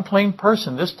an unclean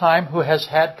person, this time who has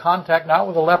had contact not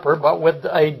with a leper, but with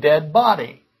a dead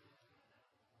body.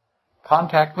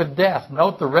 Contact with death.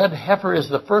 Note the red heifer is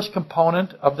the first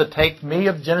component of the take me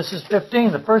of Genesis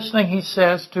 15. The first thing he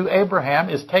says to Abraham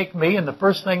is take me, and the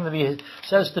first thing that he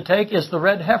says to take is the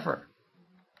red heifer.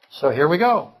 So here we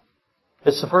go.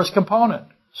 It's the first component.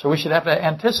 So we should have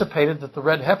anticipated that the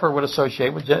red heifer would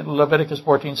associate with Leviticus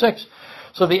 14:6.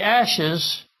 So the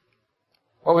ashes,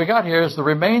 what we got here is the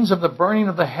remains of the burning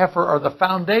of the heifer are the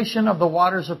foundation of the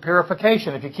waters of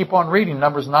purification. If you keep on reading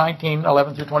Numbers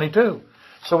 19:11 through 22.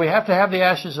 So we have to have the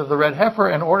ashes of the red heifer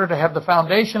in order to have the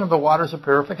foundation of the waters of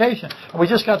purification. And we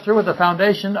just got through with the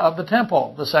foundation of the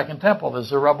temple, the second temple, the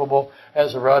Zerubbabel,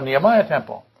 Ezra, Nehemiah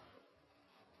temple.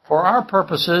 For our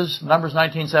purposes, Numbers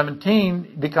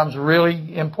 19:17 becomes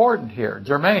really important here,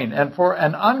 germane. And for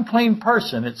an unclean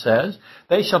person, it says,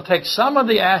 they shall take some of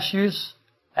the ashes.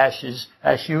 I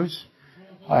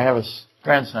have a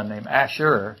grandson named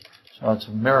Asher, so it's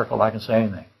a miracle I can say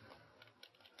anything.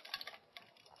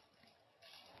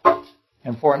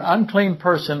 And for an unclean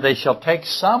person, they shall take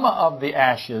some of the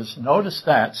ashes. Notice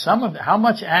that. How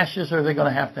much ashes are they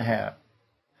going to have?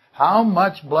 How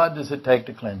much blood does it take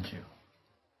to cleanse you?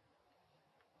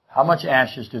 How much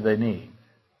ashes do they need?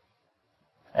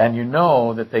 And you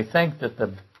know that they think that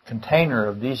the container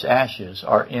of these ashes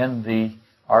are in the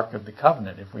Ark of the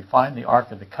Covenant. If we find the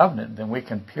Ark of the Covenant, then we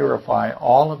can purify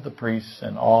all of the priests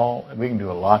and we can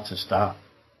do lots of stuff.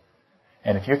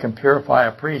 And if you can purify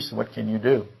a priest, what can you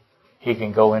do? He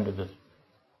can go into the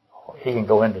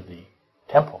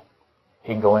temple.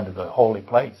 He can go into the holy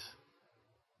place.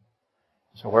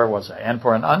 So where was I? And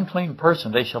for an unclean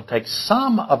person, they shall take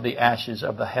some of the ashes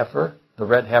of the heifer, the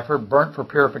red heifer, burnt for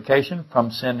purification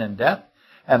from sin and death,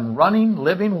 and running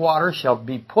living water shall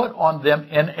be put on them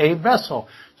in a vessel.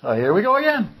 So here we go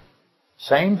again.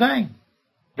 Same thing.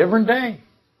 Different day.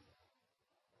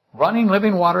 Running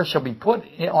living water shall be put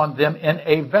on them in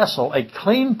a vessel. A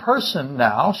clean person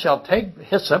now shall take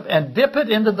hyssop and dip it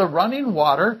into the running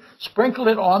water, sprinkle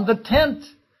it on the tent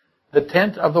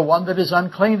of the one that is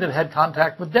unclean that had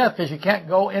contact with death, because you can't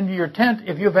go into your tent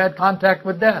if you've had contact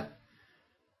with death.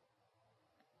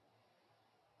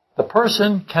 The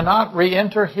person cannot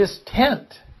re-enter his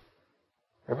tent.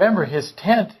 Remember, his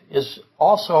tent is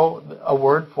also a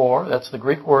word for, that's the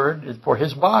Greek word, for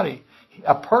his body.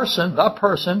 The person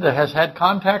that has had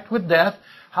contact with death.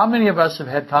 How many of us have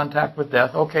had contact with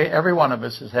death? Okay, every one of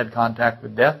us has had contact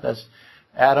with death. That's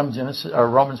Adam,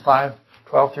 Romans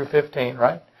 5:12 through 15,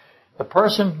 right? The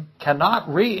person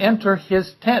cannot re-enter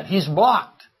his tent. He's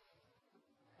blocked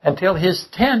until his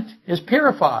tent is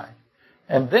purified.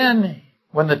 And then,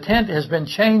 when the tent has been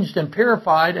changed and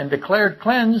purified and declared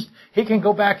cleansed, he can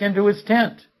go back into his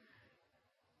tent.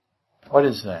 What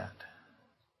is that?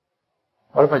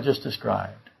 What have I just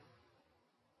described?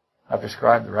 I've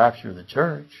described the rapture of the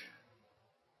church,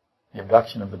 the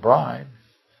abduction of the bride.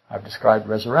 I've described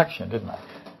resurrection, didn't I?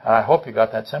 I hope you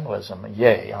got that symbolism.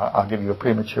 Yay. I'll give you a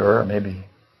premature or maybe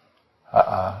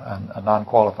a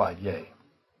non-qualified yay.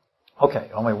 Okay,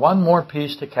 only one more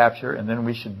piece to capture, and then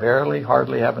we should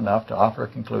hardly have enough to offer a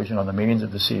conclusion on the meanings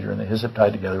of the cedar and the hyssop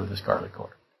tied together with the scarlet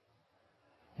cord.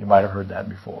 You might have heard that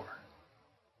before.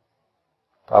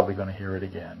 Probably going to hear it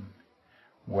again.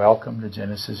 Welcome to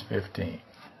Genesis 15.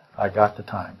 I got the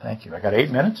time. Thank you. I got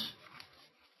 8 minutes.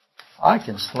 I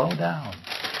can slow down.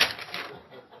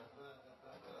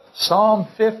 Psalm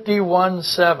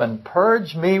 51:7.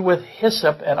 Purge me with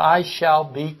hyssop and I shall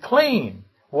be clean.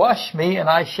 Wash me and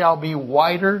I shall be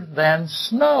whiter than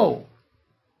snow.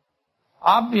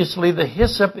 Obviously, the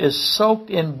hyssop is soaked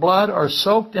in blood or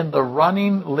soaked in the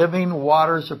running, living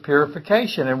waters of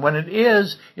purification. And when it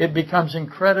is, it becomes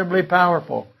incredibly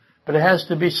powerful. But it has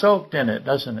to be soaked in it,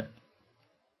 doesn't it?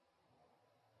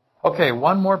 Okay,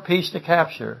 one more piece to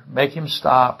capture. Make him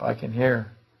stop. I can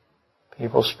hear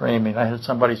people screaming. I had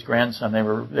somebody's grandson. They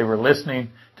were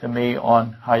listening to me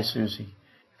on Hi Susie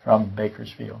from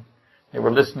Bakersfield. They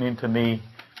were listening to me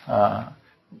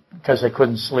because they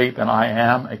couldn't sleep, and I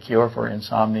am a cure for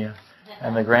insomnia.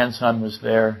 And the grandson was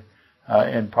there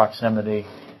in proximity,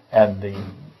 and the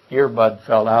earbud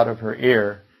fell out of her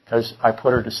ear because I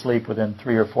put her to sleep within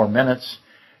 3 or 4 minutes.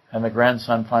 And the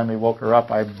grandson finally woke her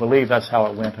up. I believe that's how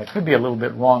it went. I could be a little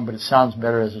bit wrong, but it sounds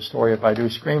better as a story if I do.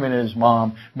 Screaming at his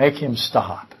mom, make him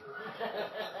stop.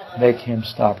 Make him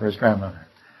stop, or his grandmother.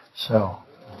 So,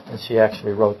 and she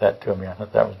actually wrote that to me. I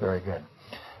thought that was very good.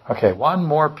 Okay, one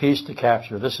more piece to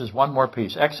capture. This is one more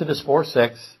piece. Exodus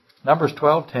 4:6, Numbers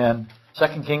 12:10,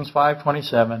 2 Kings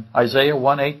 5:27, Isaiah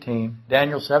 1:18,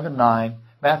 Daniel 7:9,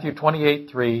 Matthew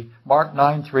 28:3, Mark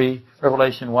 9:3,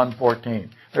 Revelation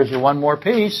 1:14. There's your one more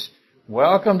piece.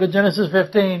 Welcome to Genesis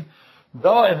 15.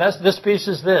 This piece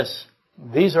is this.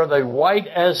 These are the white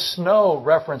as snow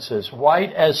references.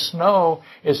 White as snow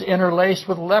is interlaced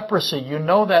with leprosy. You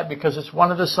know that because it's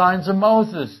one of the signs of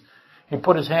Moses. He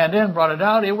put his hand in, brought it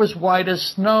out. It was white as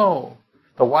snow.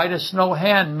 The white as snow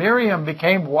hand. Miriam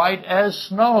became white as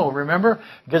snow. Remember?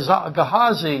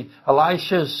 Gehazi,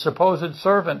 Elisha's supposed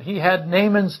servant, he had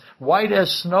Naaman's white as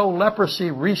snow leprosy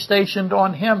restationed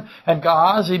on him, and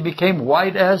Gehazi became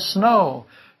white as snow.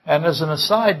 And as an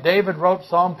aside, David wrote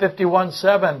Psalm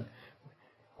 51:7.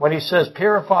 When he says,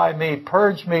 purify me,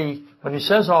 purge me, when he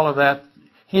says all of that,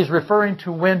 he's referring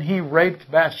to when he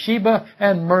raped Bathsheba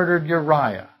and murdered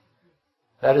Uriah.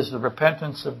 That is the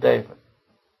repentance of David.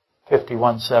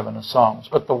 51:7 of Psalms.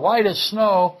 But the white as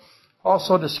snow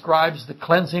also describes the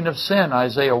cleansing of sin,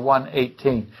 Isaiah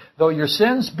 1:18. Though your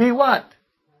sins be what?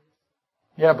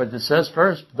 Yeah, but it says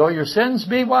first, though your sins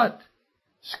be what?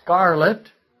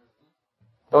 Scarlet.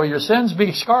 Though your sins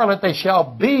be scarlet, they shall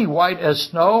be white as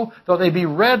snow. Though they be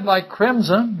red like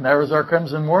crimson. There was our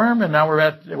crimson worm, and now we're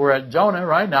at Jonah,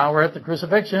 right? Now we're at the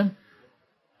crucifixion.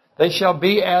 They shall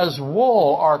be as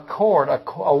wool or cord, a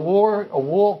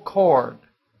wool cord.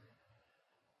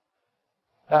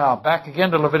 Now, back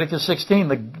again to Leviticus 16.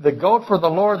 The goat for the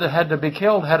Lord that had to be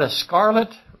killed had a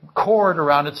scarlet cord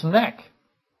around its neck.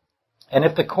 And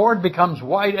if the cord becomes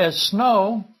white as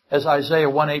snow, as Isaiah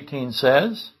 1:18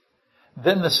 says,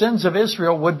 then the sins of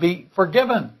Israel would be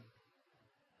forgiven.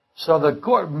 So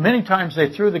many times they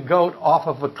threw the goat off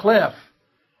of a cliff,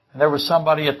 and there was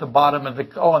somebody at the bottom of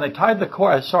and they tied the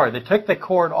cord, they take the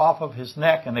cord off of his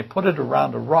neck and they put it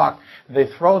around a rock. They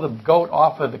throw the goat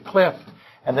off of the cliff,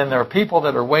 and then there are people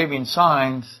that are waving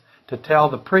signs to tell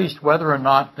the priest whether or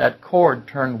not that cord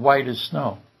turned white as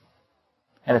snow.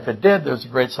 And if it did, there was a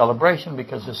great celebration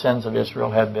because the sins of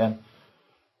Israel had been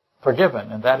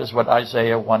forgiven. And that is what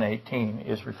Isaiah 1:18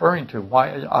 is referring to. Why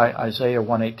Isaiah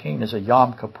 1:18 is a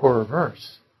Yom Kippur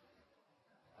verse.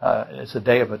 It's a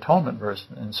Day of Atonement verse.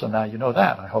 And so now you know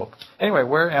that, I hope. Anyway,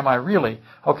 where am I really?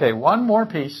 Okay, one more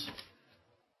piece.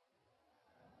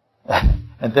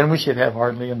 And then we should have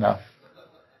hardly enough.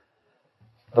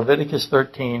 Leviticus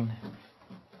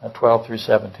 13:12 through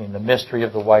 17. The mystery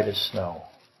of the white as snow.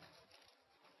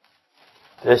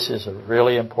 This is a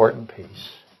really important piece.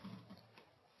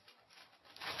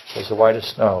 Because the white as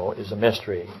snow is a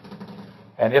mystery.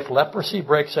 And if leprosy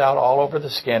breaks out all over the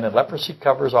skin, and leprosy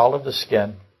covers all of the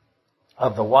skin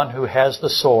of the one who has the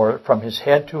sore from his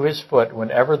head to his foot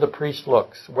whenever the priest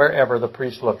looks, wherever the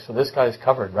priest looks. So this guy's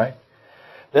covered, right?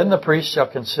 Then the priest shall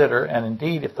consider, and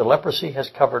indeed, if the leprosy has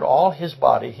covered all his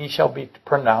body, he shall be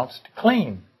pronounced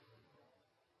clean.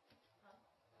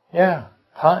 Yeah,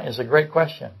 is a great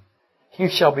question. He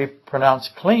shall be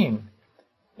pronounced clean.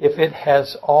 If it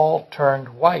has all turned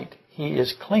white, he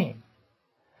is clean.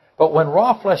 But when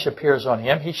raw flesh appears on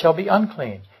him, he shall be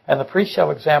unclean. And the priest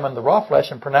shall examine the raw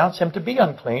flesh and pronounce him to be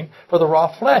unclean, for the raw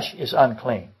flesh is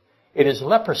unclean. It is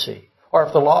leprosy. Or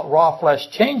if the raw flesh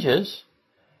changes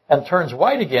and turns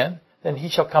white again, then he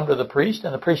shall come to the priest,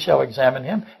 and the priest shall examine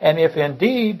him. And if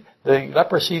indeed the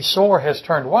leprosy sore has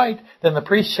turned white, then the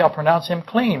priest shall pronounce him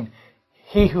clean.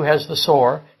 He who has the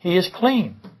sore, he is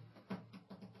clean.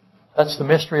 That's the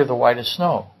mystery of the white as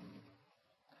snow.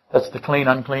 That's the clean,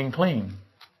 unclean, clean.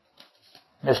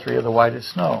 Mystery of the white as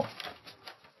snow.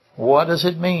 What does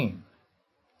it mean?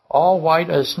 All white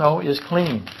as snow is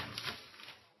clean.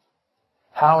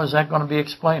 How is that going to be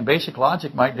explained? Basic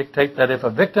logic might dictate that if a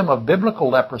victim of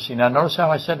biblical leprosy, now notice how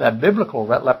I said that, biblical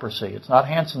leprosy, it's not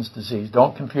Hansen's disease.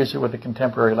 Don't confuse it with the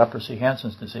contemporary leprosy,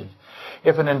 Hansen's disease.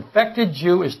 If an infected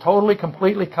Jew is totally,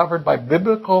 completely covered by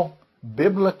biblical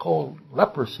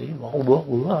leprosy,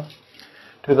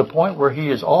 to the point where he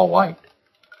is all white,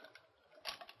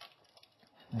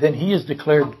 then he is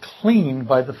declared clean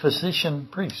by the physician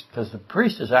priest, because the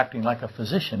priest is acting like a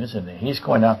physician, isn't he? He's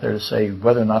going out there to say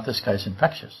whether or not this guy's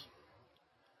infectious.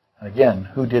 And again,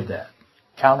 who did that?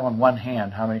 Count on one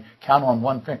hand how many, count on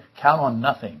one finger, count on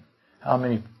nothing. How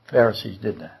many Pharisees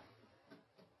did that?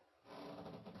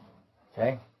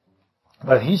 Okay?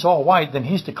 But if he's all white, then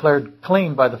he's declared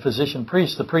clean by the physician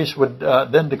priest. The priest would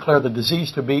then declare the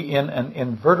disease to be in an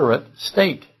inveterate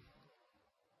state.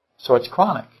 So it's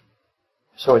chronic.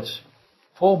 So it's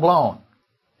full-blown.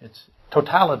 It's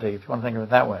totality, if you want to think of it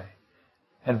that way.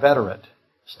 Inveterate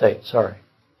state, sorry.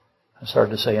 I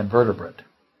started to say invertebrate.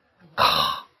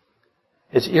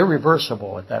 It's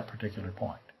irreversible at that particular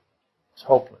point. It's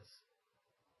hopeless.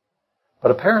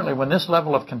 But apparently when this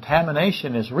level of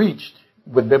contamination is reached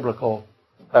with biblical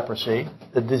leprosy,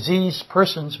 the diseased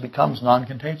persons becomes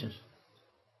non-contagious.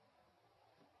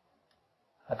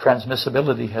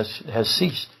 Transmissibility has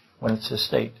ceased when it's this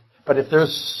state. But if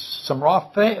there's some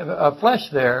raw flesh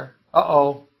there,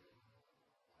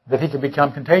 that he could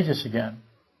become contagious again.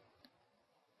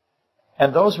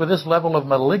 And those with this level of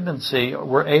malignancy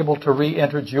were able to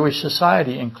re-enter Jewish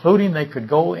society, including they could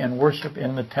go and worship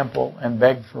in the temple and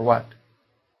beg for what?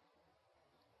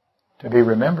 To be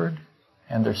remembered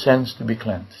and their sins to be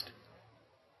cleansed.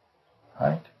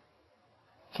 Right?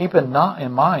 Keep in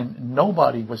mind,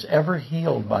 nobody was ever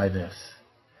healed by this.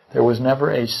 There was never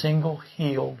a single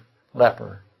healed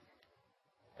leper,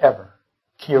 ever,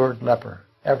 cured leper,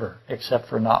 ever, except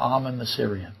for Naaman the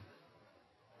Syrian.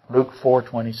 Luke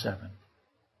 4:27.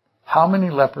 How many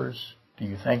lepers do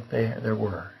you think there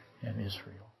were in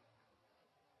Israel?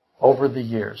 Over the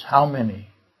years, how many?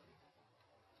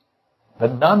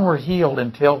 But none were healed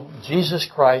until Jesus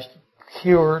Christ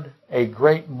cured a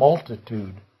great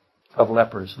multitude of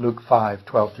lepers. Luke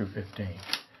 5:12 through 15.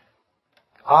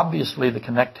 Obviously, the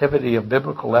connectivity of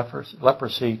biblical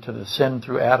leprosy to the sin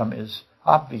through Adam is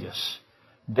obvious.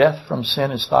 Death from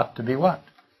sin is thought to be what?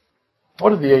 What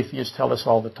do the atheists tell us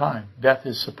all the time? Death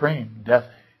is supreme. Death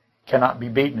cannot be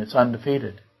beaten. It's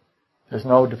undefeated. There's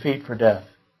no defeat for death.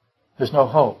 There's no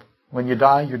hope. When you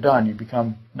die, you're done. You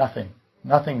become nothing.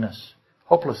 Nothingness.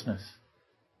 Hopelessness.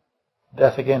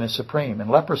 Death again is supreme. And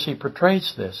leprosy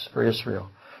portrays this for Israel.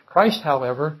 Christ,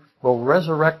 however, will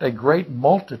resurrect a great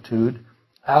multitude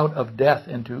out of death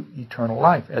into eternal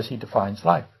life, as he defines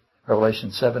life.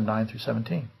 Revelation 7:9 through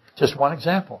 17. Just one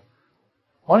example.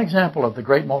 One example of the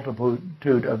great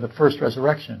multitude of the first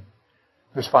resurrection.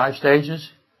 There's 5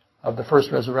 stages of the first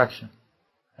resurrection,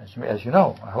 as you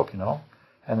know. I hope you know.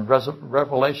 And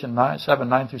Revelation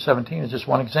 7:9 through 17 is just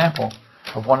one example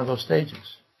of one of those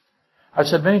stages. I've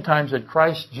said many times that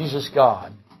Christ, Jesus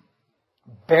God,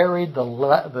 buried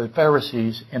the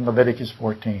Pharisees in Leviticus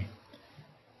 14.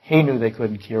 He knew they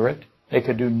couldn't cure it. They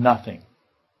could do nothing.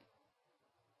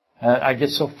 And I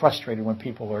get so frustrated when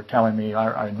people are telling me,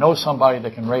 I know somebody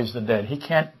that can raise the dead. He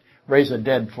can't raise a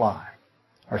dead fly.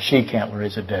 Or she can't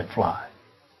raise a dead fly.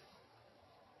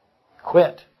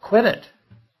 Quit. Quit it.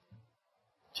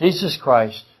 Jesus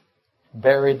Christ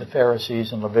buried the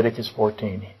Pharisees in Leviticus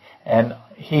 14. And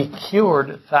he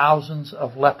cured thousands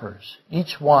of lepers.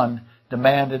 Each one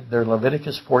demanded their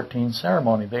Leviticus 14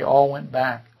 ceremony. They all went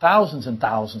back. Thousands and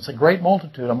thousands. A great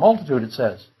multitude. A multitude, it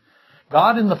says.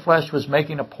 God in the flesh was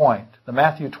making a point. The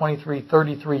Matthew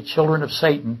 23:33 children of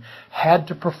Satan had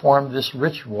to perform this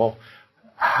ritual.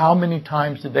 How many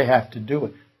times did they have to do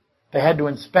it? They had to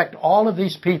inspect all of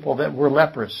these people that were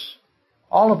leprous.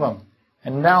 All of them.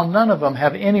 And now none of them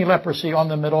have any leprosy on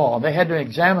them at all. They had to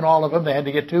examine all of them. They had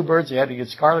to get 2 birds. They had to get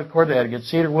scarlet cord. They had to get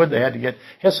cedar wood. They had to get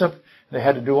hyssop. They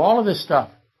had to do all of this stuff.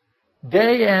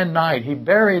 Day and night. He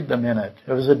buried them in it.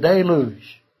 It was a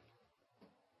deluge.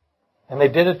 And they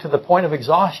did it to the point of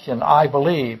exhaustion, I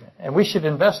believe. And we should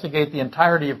investigate the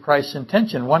entirety of Christ's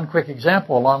intention. One quick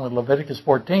example, along with Leviticus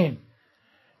 14,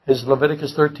 is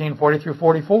Leviticus 13:40 through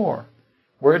 44,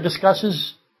 where it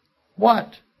discusses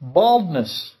what?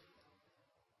 Baldness.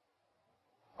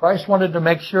 Christ wanted to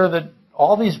make sure that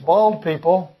all these bald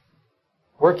people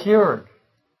were cured.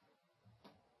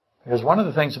 Because one of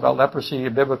the things about leprosy,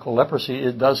 biblical leprosy,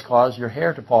 it does cause your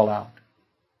hair to fall out.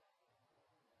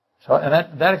 So,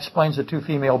 and that explains the 2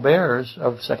 female bears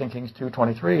of 2 Kings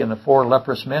 2:23 and the 4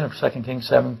 leprous men of 2 Kings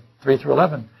 7:3 through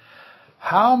 11.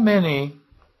 How many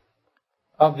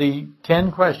Of the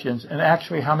 10 questions, and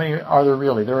actually how many are there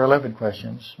really? There are 11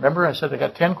 questions. Remember I said I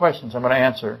got 10 questions I'm going to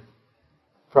answer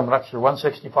from lecture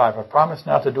 165. I promised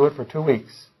now to do it for 2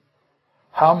 weeks.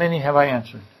 How many have I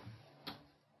answered?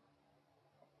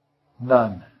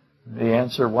 None. The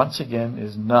answer, once again,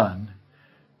 is none.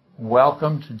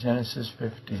 Welcome to Genesis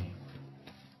 15.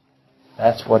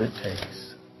 That's what it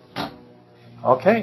takes. Okay.